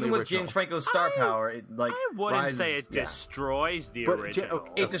improve on even the with original. James Franco's star power. It I wouldn't rises, say it destroys the But original.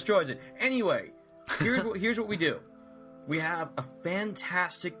 It destroys it. Anyway, here's what we do. We have a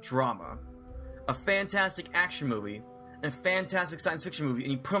fantastic drama, a fantastic action movie, and a fantastic science fiction movie,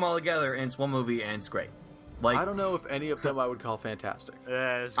 and you put them all together, and it's one movie, and it's great. Like I don't know if any of them I would call fantastic.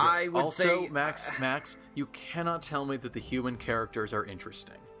 It's good. I would Also, say, Max, you cannot tell me that the human characters are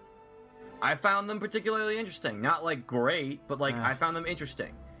interesting. I found them particularly interesting. Not like great, but like I found them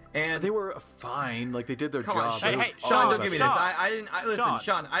interesting. And They were fine. They did their come job. on, but it Sean, was Sean, all don't about give me the- this. Sean, I didn't. Listen,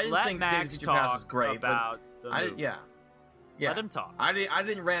 Sean, I didn't let think Max Days of Future Past was talk great, about but the movie. yeah. Let him talk. I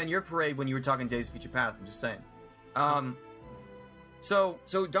didn't ran your parade when you were talking Days of Future Past. I'm just saying. So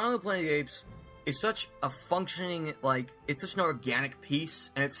Dawn of the Planet of the Apes is such a functioning, it's such an organic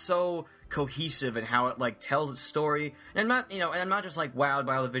piece, and it's so cohesive in how it tells its story. And I'm not just wowed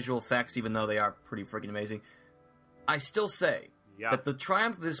by all the visual effects, even though they are pretty freaking amazing. I still say that the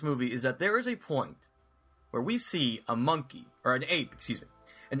triumph of this movie is that there is a point where we see an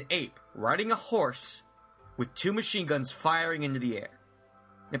ape riding a horse with two machine guns firing into the air.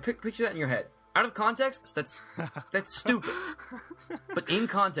 Now picture that in your head. Out of context, that's stupid. But in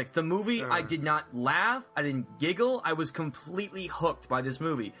context, the movie, I did not laugh, I didn't giggle, I was completely hooked by this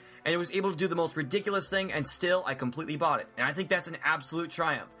movie. And it was able to do the most ridiculous thing, and still, I completely bought it. And I think that's an absolute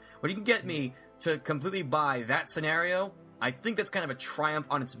triumph. When you can get me to completely buy that scenario, I think that's kind of a triumph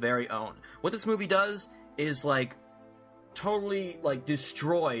on its very own. What this movie does is, totally,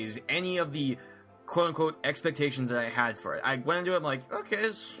 destroys any of the quote-unquote expectations that I had for it. I went into it, I'm like, okay,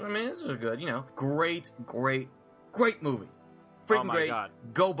 this is good, great movie. Freaking my great. God.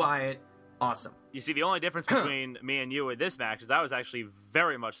 Go buy it. awesome. You see, the only difference between me and you with this, Max, is I was actually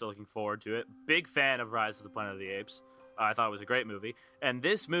very much looking forward to it. Big fan of Rise of the Planet of the Apes. I thought it was a great movie. And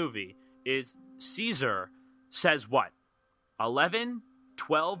this movie is Caesar says what? 11,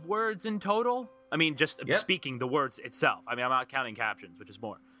 12 words in total? I mean, just speaking the words itself. I mean, I'm not counting captions, which is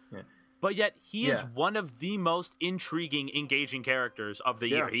more. Yeah. But yet, he is one of the most intriguing, engaging characters of the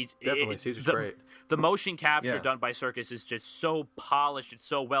year. Definitely. Caesar's great. The motion capture done by Serkis is just so polished. It's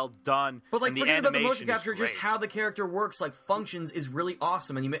so well done. But, like, and forget about the motion animation capture, is just great. how the character works, like, functions is really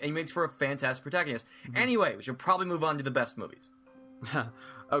awesome, and he makes for a fantastic protagonist. Anyway, we should probably move on to the best movies.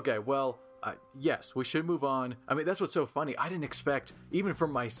 Okay, well, yes, we should move on. I mean, that's what's so funny. I didn't expect, even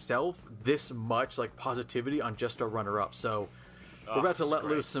from myself, this much, like, positivity on just a runner-up. So we're about to let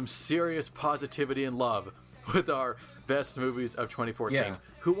loose some serious positivity and love with our best movies of 2014. Yeah.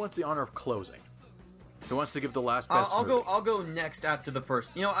 Who wants the honor of closing? Who wants to give the last best movie? I'll go next after the first.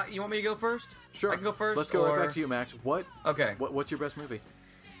 You know, you want me to go first? Sure. I can go first. Let's go right back to you, Max. Okay. What's your best movie?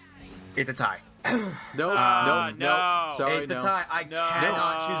 It's a tie. No. Sorry, It's a tie. I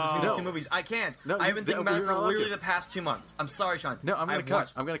cannot choose between these two movies. I can't. No, I've been thinking about it you're for not allowed literally to. the past 2 months. I'm sorry, Sean. No, I'm going to cut.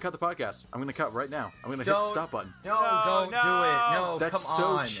 watched- I'm going to cut the podcast. I'm going to cut right now. I'm going to hit the stop button. No, don't do it. No, That's come so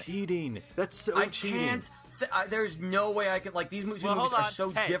on. cheating. That's so I cheating. can't. There's no way I can. Like, these movies Well, hold are on. so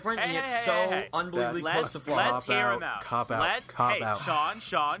Hey, different hey, and yet hey, so hey, hey. unbelievably That's- close to flawed. Let's hear Cop him out. out, cop out, Let's, cop hey, out.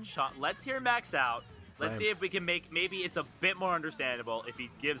 Sean, let's hear Max out. Let's Right. see if we can make, maybe it's a bit more understandable if he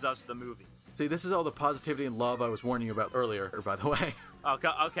gives us the movies. See, this is all the positivity and love I was warning you about earlier, by the way.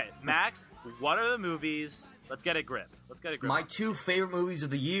 Okay, Max, what are the movies? Let's get a grip. My two favorite movies of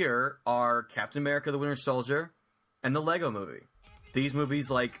the year are Captain America: The Winter Soldier and the Lego Movie. These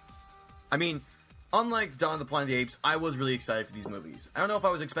movies, unlike Dawn of the Planet of the Apes, I was really excited for these movies. I don't know if I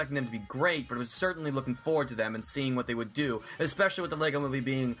was expecting them to be great, but I was certainly looking forward to them and seeing what they would do, especially with the Lego Movie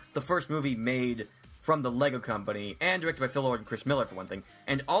being the first movie made from the Lego Company, and directed by Phil Lord and Chris Miller, for one thing.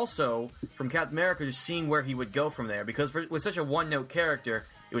 And also, from Captain America, just seeing where he would go from there, because with such a one-note character,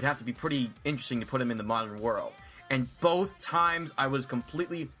 it would have to be pretty interesting to put him in the modern world. And both times, I was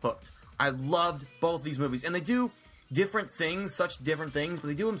completely hooked. I loved both these movies, and they do different things, such different things, but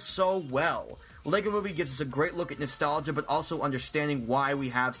they do them so well. Lego Movie gives us a great look at nostalgia, but also understanding why we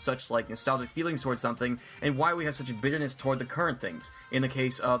have such, nostalgic feelings towards something, and why we have such a bitterness toward the current things. In the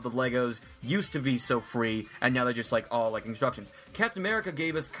case of the Legos, used to be so free, and now they're just, all, instructions. Captain America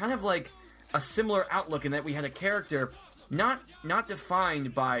gave us kind of, a similar outlook in that we had a character not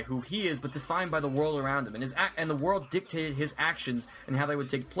defined by who he is, but defined by the world around him, and the world dictated his actions and how they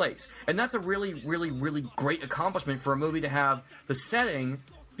would take place. And that's a really, really, really great accomplishment for a movie to have the setting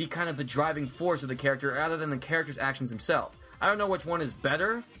be kind of the driving force of the character rather than the character's actions himself. I don't know which one is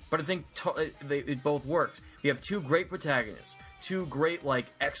better, but I think it both works. We have two great protagonists, two great,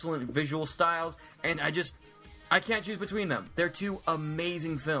 excellent visual styles, and I can't choose between them. They're two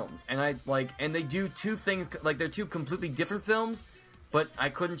amazing films, and and they do two things, they're two completely different films, but I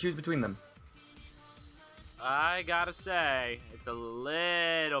couldn't choose between them. I gotta say, it's a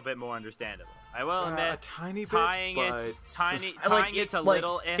little bit more understandable. I will admit, a tiny bit, tying but... it's a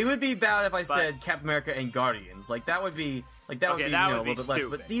little. It would be bad if I said Captain America and Guardians. That would be a little bit less. Stupid.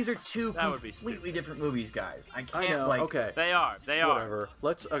 But these are two That would be completely stupid. different movies, guys. I can't. I know, okay. They are. Whatever.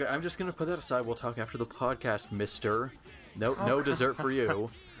 Okay, I'm just going to put that aside. We'll talk after the podcast, mister. No dessert for you.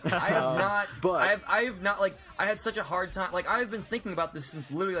 I have not. but I have not. I had such a hard time. I've been thinking about this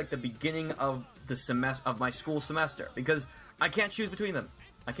since literally the beginning of the semester of my school semester because I can't choose between them.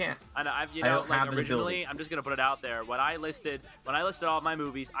 I can't. I know. I don't have the Originally, ability. I'm just gonna put it out there. When I listed all of my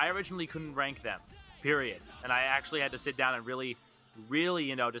movies, I originally couldn't rank them. Period. And I actually had to sit down and really,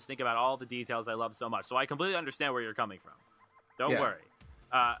 just think about all the details I love so much. So I completely understand where you're coming from. Don't worry.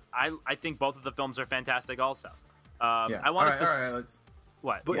 I think both of the films are fantastic. Also, I want to. All right, let's.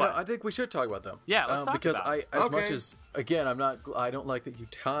 What? But What? no, I think we should talk about them. Yeah, let's talk because about it. as much as again, I don't like that you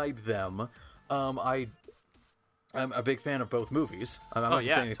tied them. I'm a big fan of both movies. I'm not going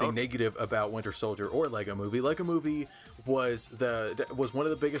to say anything negative about Winter Soldier or Lego Movie. Lego Movie was one of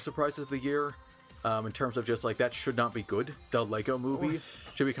the biggest surprises of the year. In terms of just that should not be good. The Lego Movie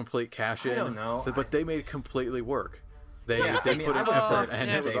should be complete cash in. I don't know. But they made it completely work. They I put in effort, and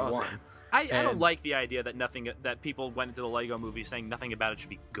yeah, it was day awesome. one. I don't like the idea that people went into the Lego Movie saying nothing about it should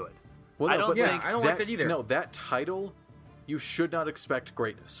be good. Well, no, I don't but think- I don't like that either. No, that title, you should not expect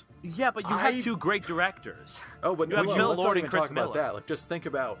greatness. Yeah, but you have two great directors. Oh, but You have no, Phil let's Lord not and even Chris talk about Miller. that. Just think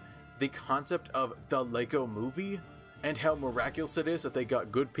about the concept of the Lego Movie and how miraculous it is that they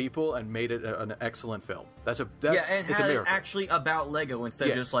got good people and made it an excellent film. It's and a had it miracle. actually about Lego instead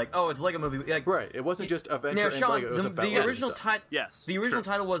Yes. of just like, oh, it's a Lego movie. Like, Right. It wasn't just Adventure and Sean, Lego. It was about the Lego original stuff. title. Yes, The original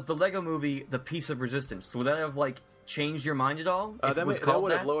true. title was the Lego Movie: The Piece of Resistance. So would that have like changed your mind at all? If it That was that called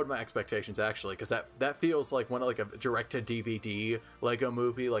would have that? lowered my expectations actually, because that feels like one of like a direct to DVD Lego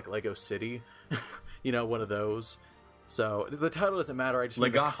movie, like Lego City, one of those. So the title doesn't matter. I just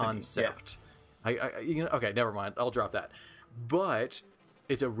mean the Legosity, concept. Okay, never mind. I'll drop that. But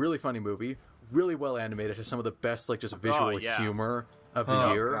it's a really funny movie, really well animated, has some of the best like just visual humor of the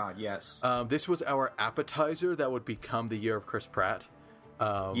Oh year. God, yes. This was our appetizer that would become the year of Chris Pratt.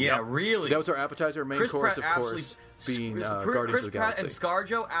 Really. That was our appetizer. Main Chris course, Pratt of course, being Guardians Chris of the Pratt Galaxy. and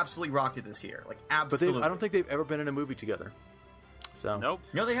ScarJo absolutely rocked it this year. Like But absolutely. I don't think they've ever been in a movie together. So Nope.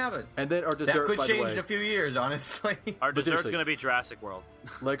 No, they haven't. And then our That dessert, could by the change way, in a few years, honestly. Our dessert's seriously. going to be Jurassic World.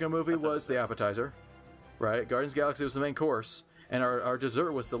 Lego Movie was the appetizer, right? Guardians of the Galaxy was the main course, and our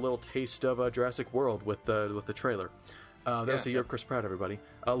dessert was the little taste of Jurassic World with the trailer. That was the year of Chris Pratt, everybody.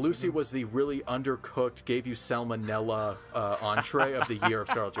 Lucy was the really undercooked, gave you salmonella entree of the year of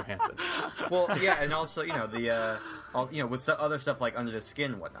Scarlett Johansson. Well, yeah, and also with some other stuff like Under the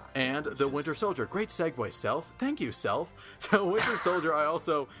Skin and whatnot. And the Winter Soldier. Great segue, Self. Thank you, Self. So Winter Soldier I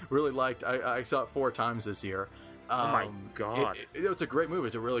also really liked. I saw it 4 times this year. Oh my God. It's a great movie.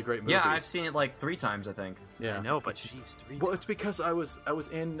 It's a really great movie. Yeah, I've seen it like 3 times, I think. Yeah. I know, but jeez, 3 Well, it's because I was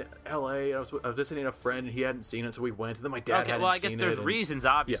in LA and I was visiting a friend and he hadn't seen it, so we went. And then my dad hadn't I seen guess it. there's and reasons,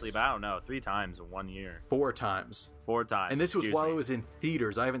 obviously, Yes. but I don't know. 3 times in 1 year. 4 times. 4 times. And this was excuse while me. it was in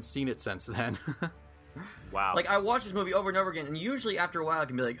theaters. I haven't seen it since then. Wow. Like, I watch this movie over and over again, and usually after a while I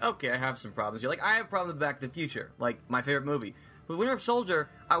can be like, okay, I have some problems. You're like, I have problems with Back to the Future, like, my favorite movie. But Winter Soldier,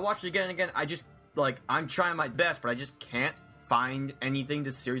 I watched it again and again. I just, I'm trying my best, but I just can't find anything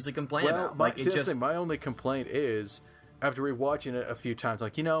to seriously complain about. Like, My only complaint is, after rewatching it a few times,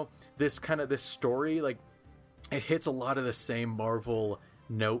 this story, like, it hits a lot of the same Marvel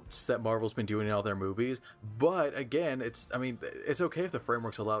notes that Marvel's been doing in all their movies. But again, it's okay if the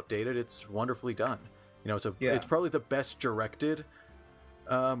framework's a little outdated. It's wonderfully done. It's probably the best directed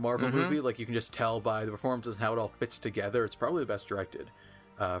Marvel movie. Like, you can just tell by the performances and how it all fits together. It's probably the best directed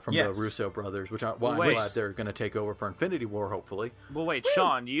from the Russo brothers, which I'm glad they're going to take over for Infinity War, hopefully. Well, wait,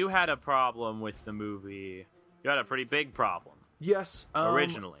 Sean, you had a problem with the movie. You had a pretty big problem. Yes,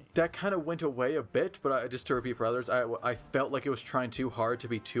 Originally. that kind of went away a bit, but just to repeat for others, I felt like it was trying too hard to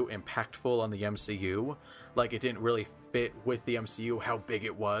be too impactful on the MCU. Like, it didn't really fit with the MCU how big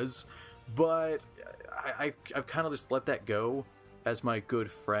it was. But I've kind of just let that go, as my good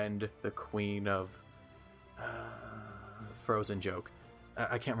friend, the Queen of Frozen joke.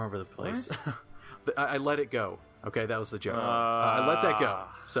 I can't remember the place. I let it go. Okay, that was the joke. I let that go.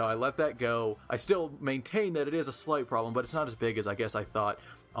 So I let that go. I still maintain that it is a slight problem, but it's not as big as I guess I thought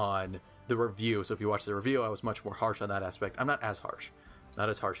on the review. So if you watch the review, I was much more harsh on that aspect. I'm not as harsh. Not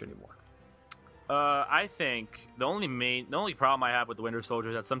as harsh anymore. I think the only problem I have with the Winter Soldier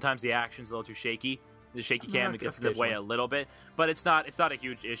is that sometimes the action's a little too shaky. The shaky cam gets in the way a little bit, but it's not a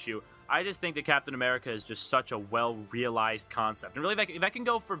huge issue. I just think that Captain America is just such a well-realized concept, and really that can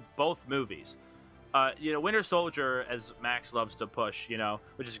go for both movies. Winter Soldier, as Max loves to push,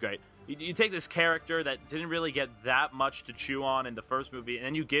 which is great. You take this character that didn't really get that much to chew on in the first movie, and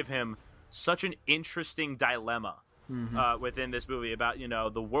then you give him such an interesting dilemma within this movie about,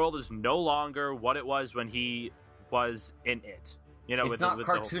 the world is no longer what it was when he was in it. It's not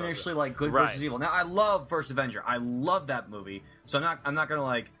cartoonishly like good versus evil. Now, I love First Avenger. I love that movie, so I'm not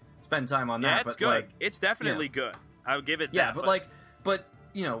gonna spend time on that. Yeah, it's but good. It's definitely good. I would give it that. Yeah, but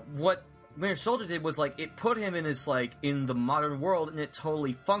what Winter Soldier did was it put him in this in the modern world, and it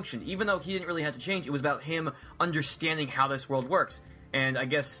totally functioned. Even though he didn't really have to change, it was about him understanding how this world works. And I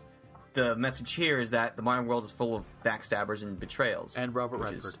guess the message here is that the modern world is full of backstabbers and betrayals. And Robert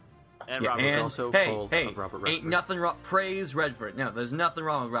Redford. And Robert is also full of Robert Redford. Ain't nothing wrong. Praise Redford. No, there's nothing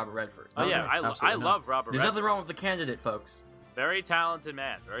wrong with Robert Redford. Oh yeah, I love Robert. There's Redford. nothing wrong with the candidate, folks. Very talented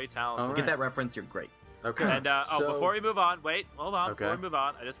man. Very talented. All Get that reference? You're great. Okay. And before we move on, hold on. Okay. Before we move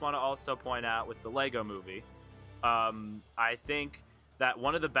on, I just want to also point out with the Lego Movie, I think that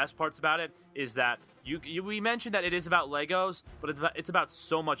one of the best parts about it is that we mentioned that it is about Legos, but it's about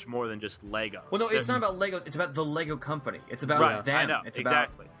so much more than just Legos. Well, no, it's not about Legos. It's about the Lego company. It's about them. I know It's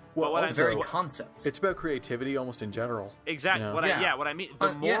exactly. Well, about the very concepts. It's about creativity almost in general. Exactly. Yeah. What I mean,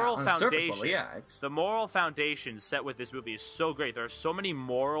 the moral on a surface foundation. level, it's... The moral foundation set with this movie is so great. There are so many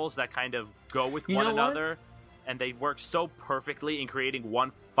morals that kind of go with You one know what? another, and they work so perfectly in creating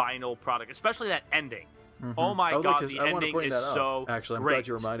one final product. Especially that ending. Oh my god, the ending is so Actually, I'm great. glad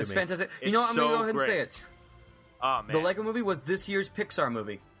you reminded It's me. fantastic. It's I'm going to so go ahead and say great. it. Oh man, The Lego Movie was this year's Pixar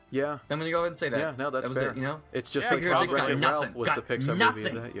movie. Yeah. I'm gonna go ahead and say that. Yeah, no, that's that was fair. It, you know, It's just Yeah, like Heroes how Six got Wreck-It Ralph nothing, was the got Pixar movie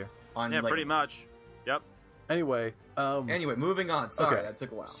nothing. of that year. on yeah, Lego. pretty much. Yep. Anyway, Anyway, moving on. Sorry, Okay. that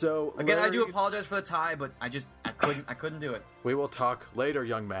took a while. so Again, I do Larry, apologize for the tie, but I couldn't do it. we will talk later,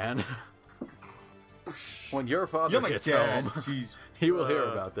 young man. When your father You're my gets dad. home, Jeez. he will hear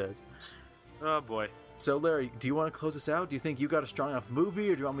about this. Oh boy. So, Larry, do you want to close us out? Do you think you got a strong enough movie,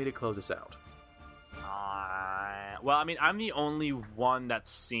 or do you want me to close us out? Well, I mean, I'm the only one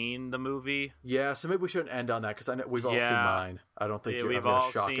that's seen the movie. Yeah, so maybe we shouldn't end on that because I know we've all seen Yeah. mine. I don't think Yeah, you're we've going all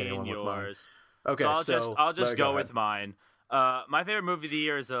to shock seen anyone with mine. yours. Okay, So I'll just Larry, go ahead. with mine. My favorite movie of the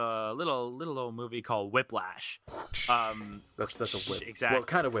year is a little old movie called Whiplash. That's a whip. Exactly. What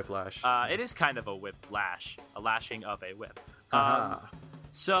kind of whiplash? It is kind of a whiplash, a lashing of a whip. Aha.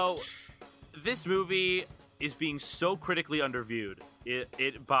 So this movie is being so critically underviewed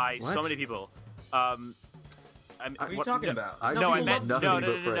it by so What? many people. What are you talking about? I No, I see meant nothing no.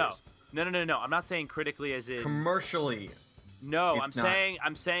 but praise. No. I'm not saying critically as in Commercially, no. It's not.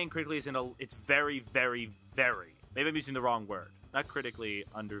 I'm saying critically as in it's very, very, very. Maybe I'm using the wrong word. Not critically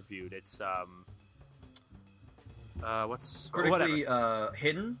underviewed. It's what's critically whatever.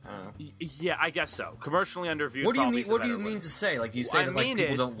 hidden. I don't know. Yeah, I guess so. Commercially underviewed. What do you probably mean? is a What do you better mean word. to say? Like, do you say I that like mean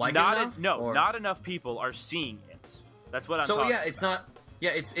people is don't like not it enough? no, or... not enough people are seeing it. That's what I'm So talking yeah, it's about. not. Yeah,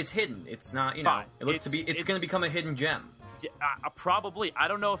 it's hidden. It's not. You know, Fine. it looks to be. It's going to become a hidden gem. Yeah, probably. I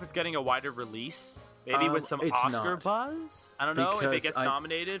don't know if it's getting a wider release. Maybe with some it's Oscar not. buzz. I don't know if it Because gets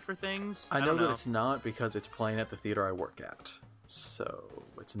nominated for things. I know don't that it's not because it's playing at the theater I work at, so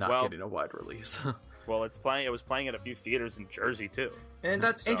it's not Well- getting a wide release. Well, it's playing. It was playing at a few theaters in Jersey too. And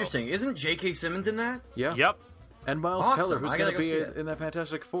that's So- interesting. Isn't J.K. Simmons in that? yeah. Yep. And Miles Awesome. Teller, who's I going gotta to go be see that. in that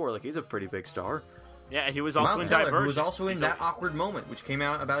Fantastic Four. Like, he's a pretty big star. Yeah, he was also Miles in Teller, Divergent. who was also in He's that awkward moment, which came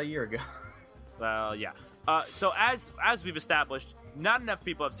out about a year ago. Well, yeah. So as we've established, not enough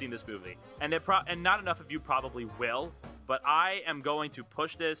people have seen this movie, and and not enough of you probably will. But I am going to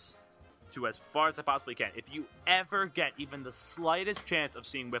push this to as far as I possibly can. If you ever get even the slightest chance of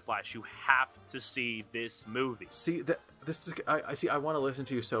seeing Whiplash, you have to see this movie. See, this is I see. I want to listen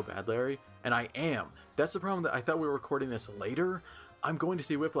to you so bad, Larry, and I am. That's the problem. That I thought we were recording this later. I'm going to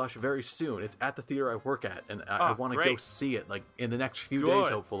see Whiplash very soon. It's at the theater I work at, and I want to go great. see it like in the next few Good. days,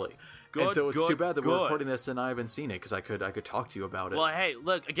 hopefully. and Good, so it's too good, bad that we're good. recording this and I haven't seen it because I could talk to you about it. Well, hey,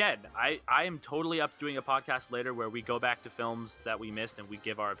 look, again, I am totally up to doing a podcast later where we go back to films that we missed and we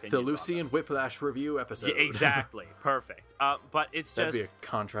give our opinions. The on Lucy them. and Whiplash review episode. Yeah, exactly. Perfect. But it's That'd just... be a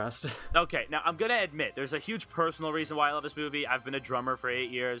contrast. Okay, now I'm gonna admit there's a huge personal reason why I love this movie. I've been a drummer for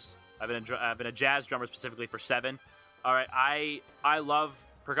 8 years. I've been a jazz drummer specifically for 7. All right, I love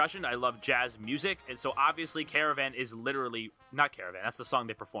percussion. I love jazz music, and so obviously Caravan is literally not Caravan. That's the song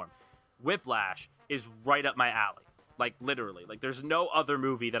they perform. Whiplash is right up my alley. Like literally, like there's no other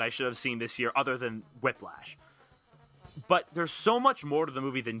movie that I should have seen this year other than Whiplash. But there's so much more to the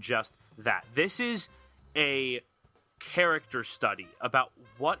movie than just that. This is a character study about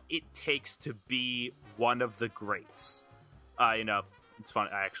what it takes to be one of the greats. It's fun.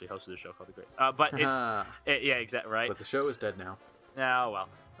 I actually hosted a show called The Greats. But it's yeah, exactly right. But the show is dead now. Oh well.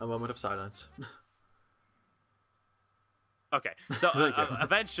 A moment of silence. Okay, so Thank you.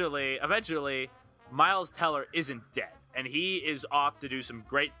 eventually, Miles Teller isn't dead, and he is off to do some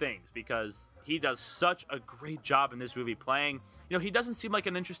great things because he does such a great job in this movie playing. He doesn't seem like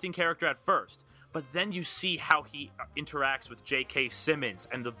an interesting character at first, but then you see how he interacts with J.K. Simmons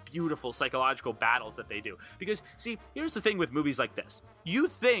and the beautiful psychological battles that they do. Because, see, here's the thing with movies like this. You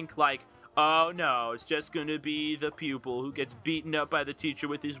think, like, oh no, it's just gonna be the pupil who gets beaten up by the teacher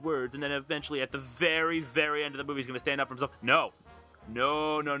with his words, and then eventually at the very, very end of the movie he's gonna stand up for himself. No.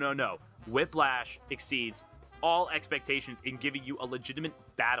 Whiplash exceeds all expectations in giving you a legitimate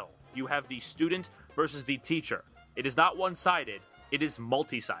battle. You have the student versus the teacher. It is not one-sided, it is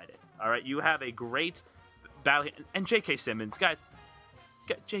multi-sided. Alright, you have a great battle. And J.K. Simmons, guys,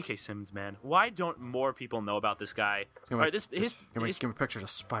 J.K. Simmons, man, why don't more people know about this guy? Give me, give me pictures of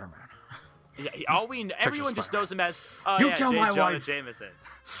Spider-Man. Yeah, everyone just knows him as tell my Jonah wife. Jameson.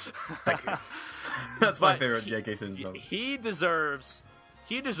 Thank you. That's my But favorite J.K. Simmons moment. He deserves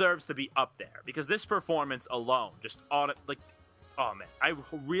to be up there because this performance alone, oh man, I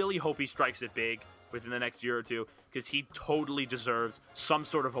really hope he strikes it big within the next year or two because he totally deserves some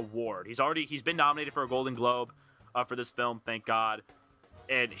sort of award. He's been nominated for a Golden Globe for this film, thank God.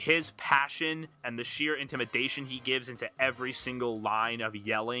 And his passion and the sheer intimidation he gives into every single line of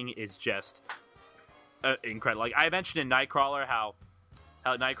yelling is just incredible. Like I mentioned in Nightcrawler, how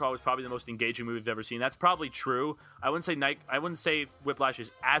Nightcrawler was probably the most engaging movie I've ever seen. That's probably true. I wouldn't say Whiplash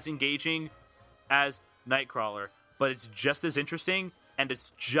is as engaging as Nightcrawler, but it's just as interesting and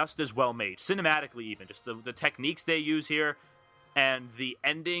it's just as well made, cinematically even. Just the techniques they use here, and the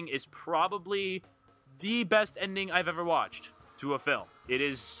ending is probably the best ending I've ever watched to a film. It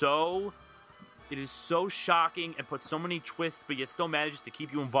is so shocking and puts so many twists, but yet still manages to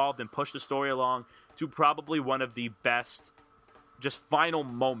keep you involved and push the story along to probably one of the best just final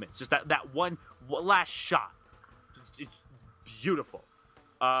moments. Just that one last shot. It's beautiful.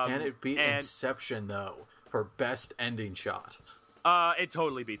 Can it beat Inception, though, for best ending shot? It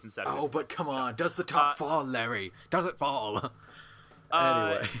totally beats Inception. Oh, but come on. Does the top fall, Larry? Does it fall?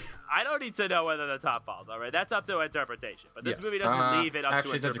 Anyway. I don't need to know whether the top falls, all right? That's up to interpretation. But this movie doesn't leave it up to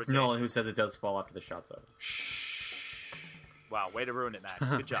interpretation. Actually, it's Nolan who says it does fall after the shot's over. Shh. Wow, way to ruin it, Max.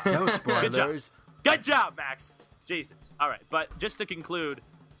 Good job. No spoilers. Good job, Max. Jesus. All right, but just to conclude,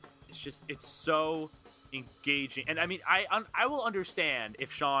 it's so engaging. And I mean, I will understand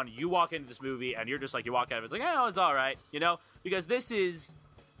if, Sean, you walk into this movie and you're just like, you walk out of it, it's like, oh, it's all right, you know? Because this is...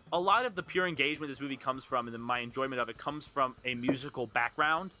 A lot of the pure engagement this movie comes from, and my enjoyment of it comes from a musical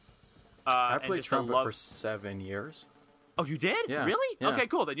background. I played trumpet for 7 years. Oh, you did? Yeah. Really? Yeah. Okay,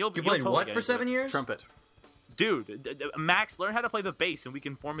 cool. Then you'll You played totally what get for into 7 it. years? Trumpet. Dude, Max, learn how to play the bass, and we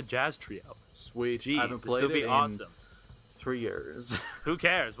can form a jazz trio. Sweet. Jeez, I haven't this played would be it awesome. in 3 years. Who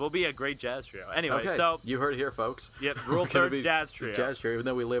cares? We'll be a great jazz trio. Anyway, Okay, so you heard it here, folks. Yep, We're Rule gonna Third's be jazz trio. Jazz trio, even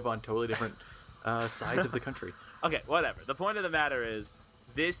though we live on totally different sides of the country. Okay, whatever. The point of the matter is,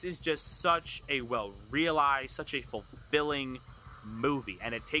 this is just such a well-realized, such a fulfilling movie,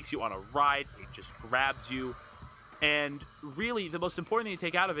 and it takes you on a ride. It just grabs you, and really, the most important thing to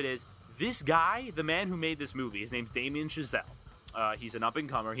take out of it is this guy, the man who made this movie. His name's Damien Chazelle. He's an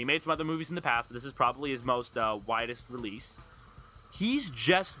up-and-comer. He made some other movies in the past, but this is probably his most widest release. He's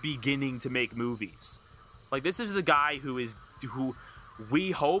just beginning to make movies. Like, this is the guy who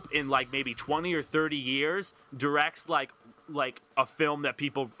we hope in like maybe 20 or 30 years directs like a film that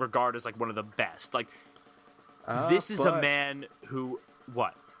people regard as like one of the best. Like, this is a man who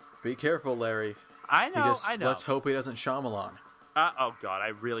what? Be careful, Larry. I know. Let's hope he doesn't Shyamalan. Oh God, I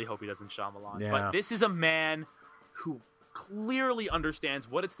really hope he doesn't Shyamalan. Yeah. But this is a man who clearly understands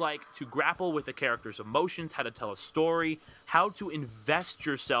what it's like to grapple with a character's emotions, how to tell a story, how to invest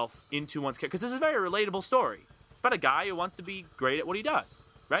yourself into one's character. Because this is a very relatable story. It's about a guy who wants to be great at what he does,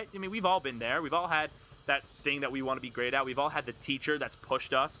 right? I mean, we've all been there. We've all had that thing that we want to be great at. We've all had the teacher that's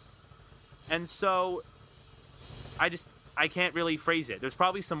pushed us. And so I can't really phrase it. There's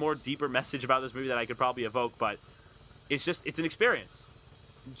probably some more deeper message about this movie that I could probably evoke, but it's an experience.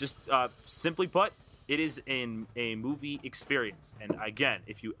 Just simply put, it is a movie experience. And again,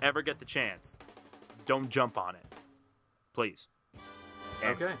 if you ever get the chance, don't jump on it. Please.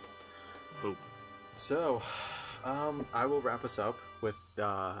 Okay. Boom. So, I will wrap us up with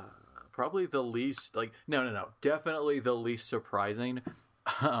probably the least, definitely the least surprising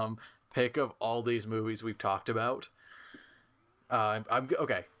pick of all these movies we've talked about.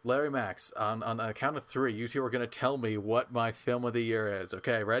 Okay, Larry, Max, on the count of 3, you two are going to tell me what my film of the year is.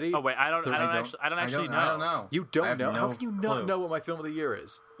 Okay, ready? Oh wait, I don't actually know. I don't know. You don't know? No How can you not clue. know what my film of the year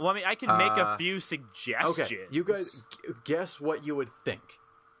is? Well, I mean, I can make a few suggestions. Okay, you guys guess what you would think,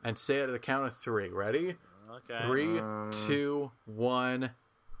 and say it at the count of 3. Ready? Okay. 3, 2, 1.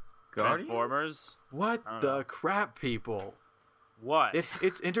 Transformers. What the crap, people? What?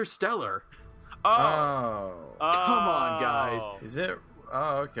 It's Interstellar. Oh. Come on, guys. Is it?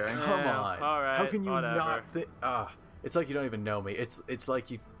 Oh, okay. Come on. all right, How can you whatever. not think? It's like you don't even know me. It's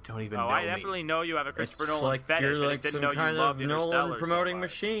like you don't even know I me. definitely know you have a Christopher It's Nolan like fetish. you're I like just didn't some know you kind loved of Interstellar Nolan promoting so much.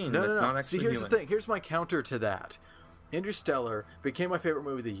 machine. No, that's no, not no. actually See, here's human. the thing. Here's my counter to that. Interstellar became my favorite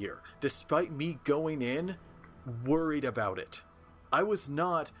movie of the year, despite me going in worried about it. I was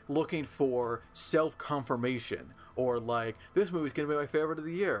not looking for self-confirmation or like, this movie's going to be my favorite of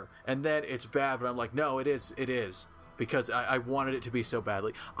the year. And then it's bad, but I'm like, no, it is. Because I wanted it to be so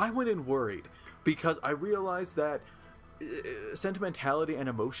badly. I went in worried because I realized that sentimentality and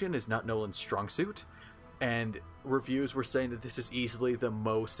emotion is not Nolan's strong suit. And reviews were saying that this is easily the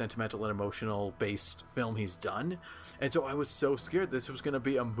most sentimental and emotional based film he's done. And so I was so scared this was going to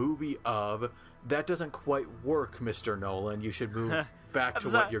be a movie of, that doesn't quite work, Mr. Nolan. You should move back to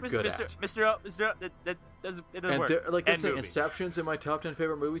what you're good at. Mr. That doesn't work. Like I say, movie. Inception's in my top 10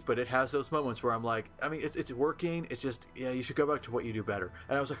 favorite movies, but it has those moments where I'm like, I mean, it's working. It's just, yeah, you should go back to what you do better.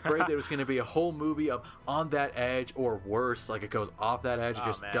 And I was afraid there was going to be a whole movie of on that edge or worse, like it goes off that edge. It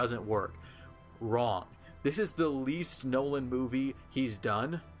just doesn't work. Wrong. This is the least Nolan movie he's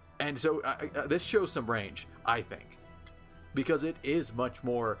done. And so this shows some range, I think, because it is much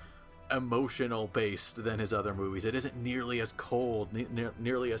more emotional based than his other movies. It isn't nearly as cold,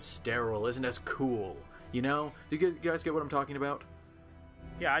 nearly as sterile, isn't as cool. You know, do you guys get what I'm talking about?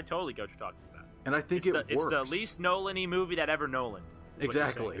 Yeah, I totally get what you're talking about. And I think it's works. the least Nolan-y movie that ever Nolan.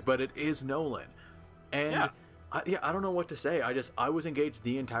 Exactly, but it is Nolan. And I don't know what to say. I was engaged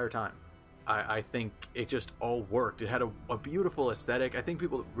the entire time. I think it just all worked. It had a beautiful aesthetic. I think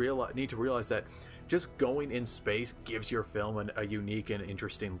people need to realize that just going in space gives your film a unique and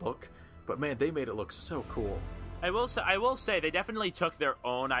interesting look. But man, they made it look so cool. I will say they definitely took their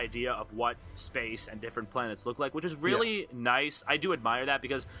own idea of what space and different planets look like, which is really nice. I do admire that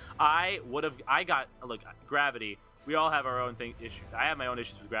because Gravity. We all have our own issues. I have my own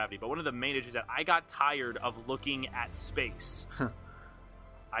issues with Gravity, but one of the main issues is that I got tired of looking at space.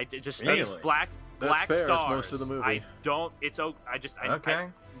 I just really? black That's fair. stars. It's most of the movie.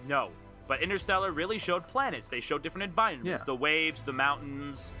 No. But Interstellar really showed planets. They showed different environments, the waves, the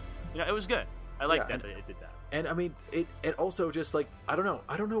mountains. It was good. I like that it did that. And I mean, it also just like I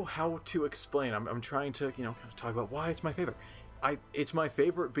don't know how to explain. I'm trying to kind of talk about why it's my favorite. It's my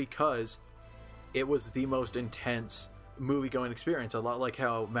favorite because it was the most intense movie-going experience. A lot like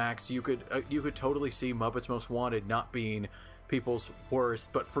how Max, you could totally see Muppets Most Wanted not being people's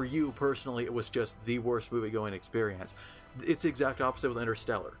worst, but for you personally, it was just the worst movie-going experience. It's the exact opposite with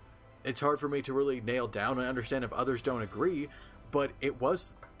Interstellar. It's hard for me to really nail down and understand if others don't agree, but it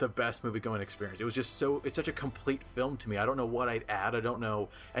was the best movie-going experience. It was just it's such a complete film to me. I don't know what I'd add. I don't know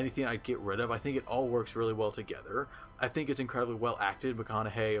anything I'd get rid of. I think it all works really well together. I think it's incredibly well acted.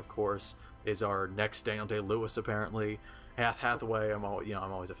 McConaughey, of course, is our next Daniel Day-Lewis, apparently. Hathaway, I'm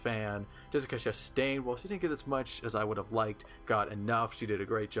always a fan. Jessica Chastain, well, she didn't get as much as I would have liked, got enough. She did a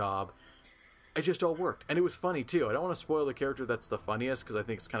great job. It just all worked, and it was funny too. I don't want to spoil the character that's the funniest because I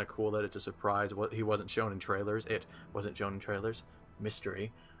think it's kind of cool that it's a surprise. He wasn't shown in trailers. It wasn't shown in trailers.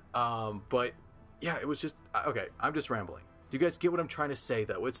 Mystery. But yeah, it was just okay. I'm just rambling. Do you guys get what I'm trying to say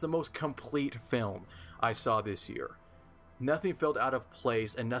though? It's the most complete film I saw this year. Nothing felt out of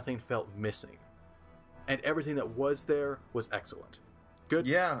place, and nothing felt missing. And everything that was there was excellent. Good?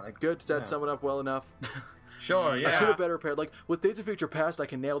 Yeah. Good? Does that sum it up well enough? Sure, yeah. I should have better prepared. Like, with Days of Future Past, I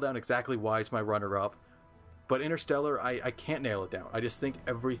can nail down exactly why it's my runner-up. But Interstellar, I can't nail it down. I just think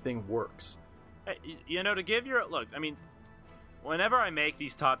everything works. To give your... Look, I mean, whenever I make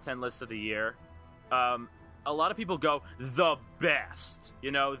these top 10 lists of the year, a lot of people go, the best.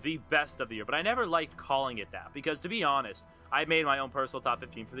 The best of the year. But I never liked calling it that. Because, to be honest, I made my own personal top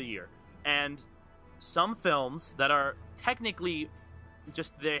 15 for the year. And some films that are technically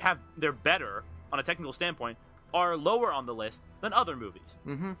they're better on a technical standpoint are lower on the list than other movies.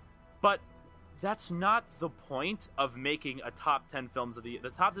 Mm-hmm. But that's not the point of making a top 10 films of the year.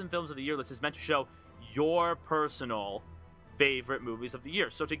 The top 10 films of the year list is meant to show your personal favorite movies of the year.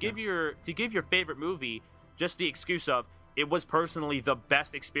 So to give your favorite movie just the excuse of it was personally the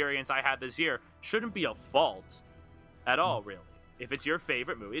best experience I had this year shouldn't be a fault at all, really. If it's your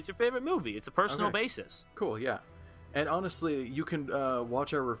favorite movie, it's your favorite movie. It's a personal basis. Cool, yeah. And honestly, you can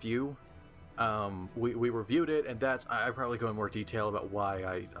watch our review. We reviewed it, and I probably go in more detail about why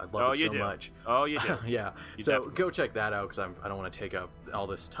I love it so much. Oh, you do. Yeah. So go check that out because I don't want to take up all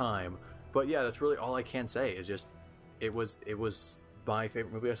this time. But yeah, that's really all I can say. Is just it was my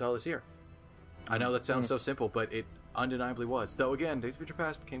favorite movie I saw this year. I know that sounds so simple, but it undeniably was. Though again, Days of Future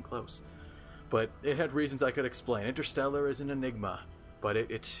Past came close. But it had reasons I could explain. Interstellar is an enigma, but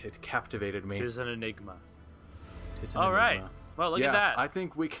it captivated me. It is an enigma. All right. Well, look at that. I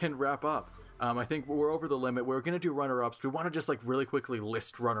think we can wrap up. I think we're over the limit. We're going to do runner-ups. Do we want to just really quickly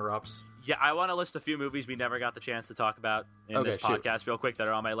list runner-ups? Yeah, I want to list a few movies we never got the chance to talk about in this podcast real quick that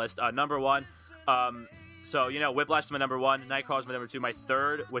are on my list. Number one, Whiplash is my number one. Nightcrawler is my number two. My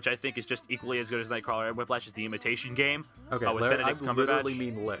third, which I think is just equally as good as Nightcrawler and Whiplash, is The Imitation Game. Okay, with Benedict Cumberbatch. Literally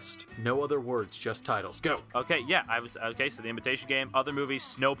mean list. No other words, just titles. Go. Okay, yeah, so The Imitation Game. Other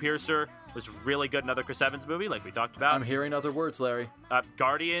movies, Snowpiercer was really good. Another Chris Evans movie, like we talked about. I'm hearing other words, Larry.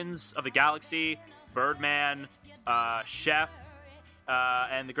 Guardians of the Galaxy, Birdman, Chef,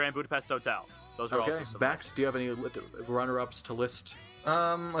 and The Grand Budapest Hotel. Those are also some. Max, do you have any runner-ups to list?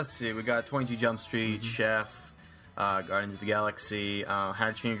 Let's see. We got 22 Jump Street, Chef, Guardians of the Galaxy, How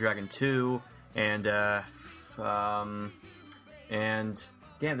to Train Your Dragon 2, and damn,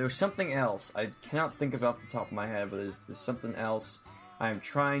 there was something else. I cannot think of it off the top of my head, but there's something else. I am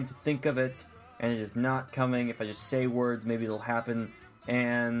trying to think of it, and it is not coming. If I just say words, maybe it'll happen.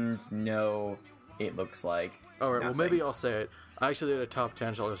 And no, it looks like all right. nothing. Well, maybe I'll say it. I actually did a top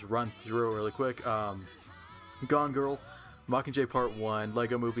 10, so I'll just run through it really quick. Gone Girl, Mockingjay Part 1,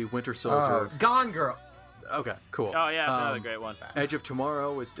 Lego Movie, Winter Soldier. Gone Girl. Okay, cool. Oh yeah, that's another great one. Edge of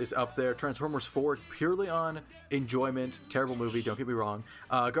Tomorrow is up there. Transformers 4, purely on enjoyment. Terrible movie, don't get me wrong.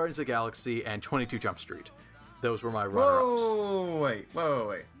 Guardians of the Galaxy and 22 Jump Street. Those were my runner-ups.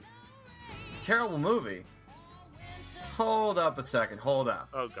 Wait. Terrible movie. Hold up a second. Hold up.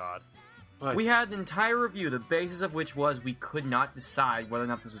 Oh god. What? We had an entire review, the basis of which was we could not decide whether or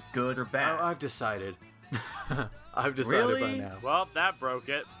not this was good or bad. I've decided. I've decided Really? by now. Well, that broke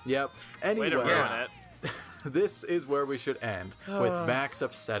it. Yep. Way to ruin Anyway, it. this is where we should end, with Max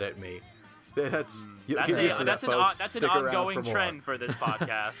upset at me. That's get used to that, That's folks. an Stick around ongoing for more. trend for this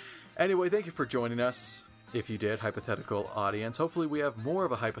podcast. Anyway, thank you for joining us. If you did, hypothetical audience. Hopefully, we have more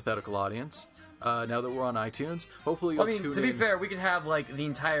of a hypothetical audience now that we're on iTunes. Hopefully, you'll tune in. To be fair, we could have like the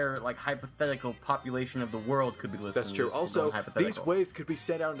entire like hypothetical population of the world could be listening. That's true. To this Also, hypothetical. these waves could be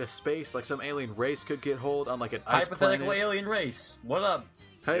sent out into space. Like some alien race could get hold on like an ice hypothetical planet. alien race. What up?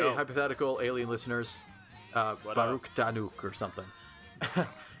 Hey, Yo. hypothetical alien listeners. What Baruch Danuk or something.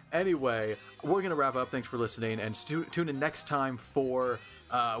 Anyway, we're going to wrap up. Thanks for listening. And tune in next time for...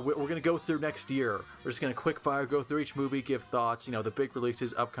 we're going to go through next year. We're just going to quick fire, go through each movie, give thoughts, the big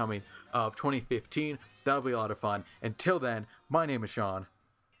releases upcoming of 2015. That'll be a lot of fun. Until then, my name is Sean.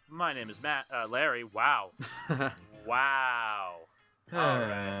 My name is Larry. Wow. Wow. All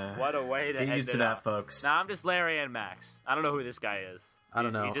right. What a way to Get end used it to that, up. folks. Nah, I'm just Larry and Max. I don't know who this guy is. I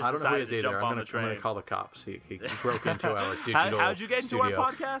don't know. He just I don't know who he decided is to either. jump I'm on going the to train. call the cops. He broke into our digital How'd you get into studio.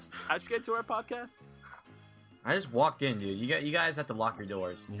 our podcast? How'd you get into our podcast? I just walked in, dude. You guys have to lock your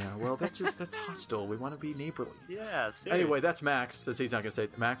doors. Yeah, well, that's hostile. We want to be neighborly. Yeah, seriously. Anyway, that's Max. Says he's not going to say.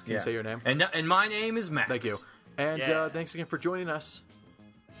 Max, can you say your name? And my name is Max. Thank you. And Yeah. thanks again for joining us.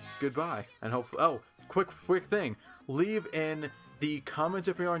 Goodbye. And hopefully, quick thing. Leave in the comments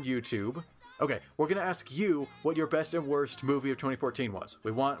if you're on YouTube. Okay, we're gonna ask you what your best and worst movie of 2014 was. We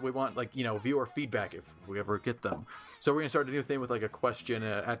want like viewer feedback if we ever get them. So we're gonna start a new thing with like a question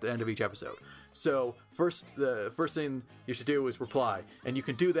at the end of each episode. So the first thing you should do is reply, and you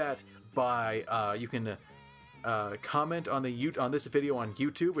can do that by you can comment on on this video on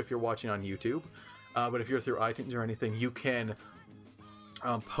YouTube if you're watching on YouTube. But if you're through iTunes or anything, you can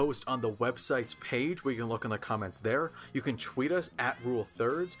post on the website's page where you can look in the comments there. You can tweet us at Rule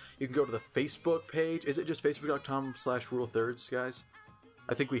Thirds. You can go to the Facebook page. Is it just facebook.com/Rule Thirds, guys?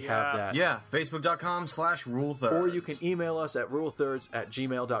 I think we have that. Yeah, facebook.com/rulethirds. Or you can email us at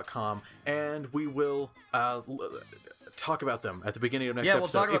rulethirds@gmail.com, and we will talk about them at the beginning of next we'll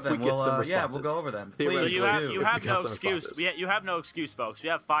episode talk about if we them. get some Yeah, responses. we'll go over them. Theoretically, So Please you do. have if we no get some excuse. responses. You have no excuse, folks. You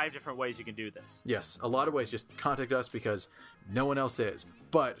have 5 different ways you can do this. Yes, a lot of ways. Just contact us because no one else is.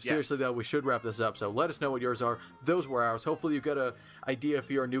 But seriously, though, we should wrap this up. So let us know what yours are. Those were ours. Hopefully, you get an idea if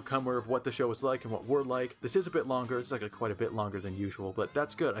you're a newcomer of what the show is like and what we're like. This is a bit longer. It's like quite a bit longer than usual, but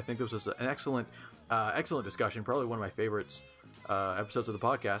that's good. I think this was an excellent discussion. Probably one of my favorites episodes of the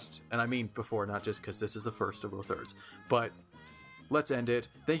podcast. And I mean before, not just because this is the first of Rule Thirds. But let's end it.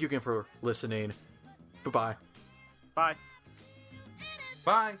 Thank you again for listening. Bye-bye. Bye.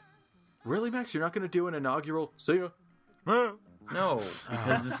 Bye. Really, Max? You're not going to do an inaugural? See ya. No,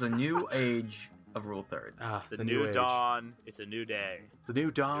 because this is a new age of Rule Thirds. It's a The new age. dawn. It's a new day. The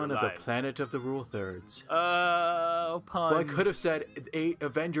new dawn New of the life. planet of the Rule Thirds. Oh, puns. Well, I could have said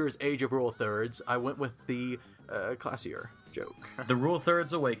Avengers Age of Rule Thirds. I went with the classier joke. The Rule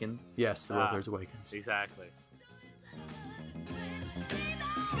Thirds awakened. Yes, the Rule Thirds Awakens. Exactly.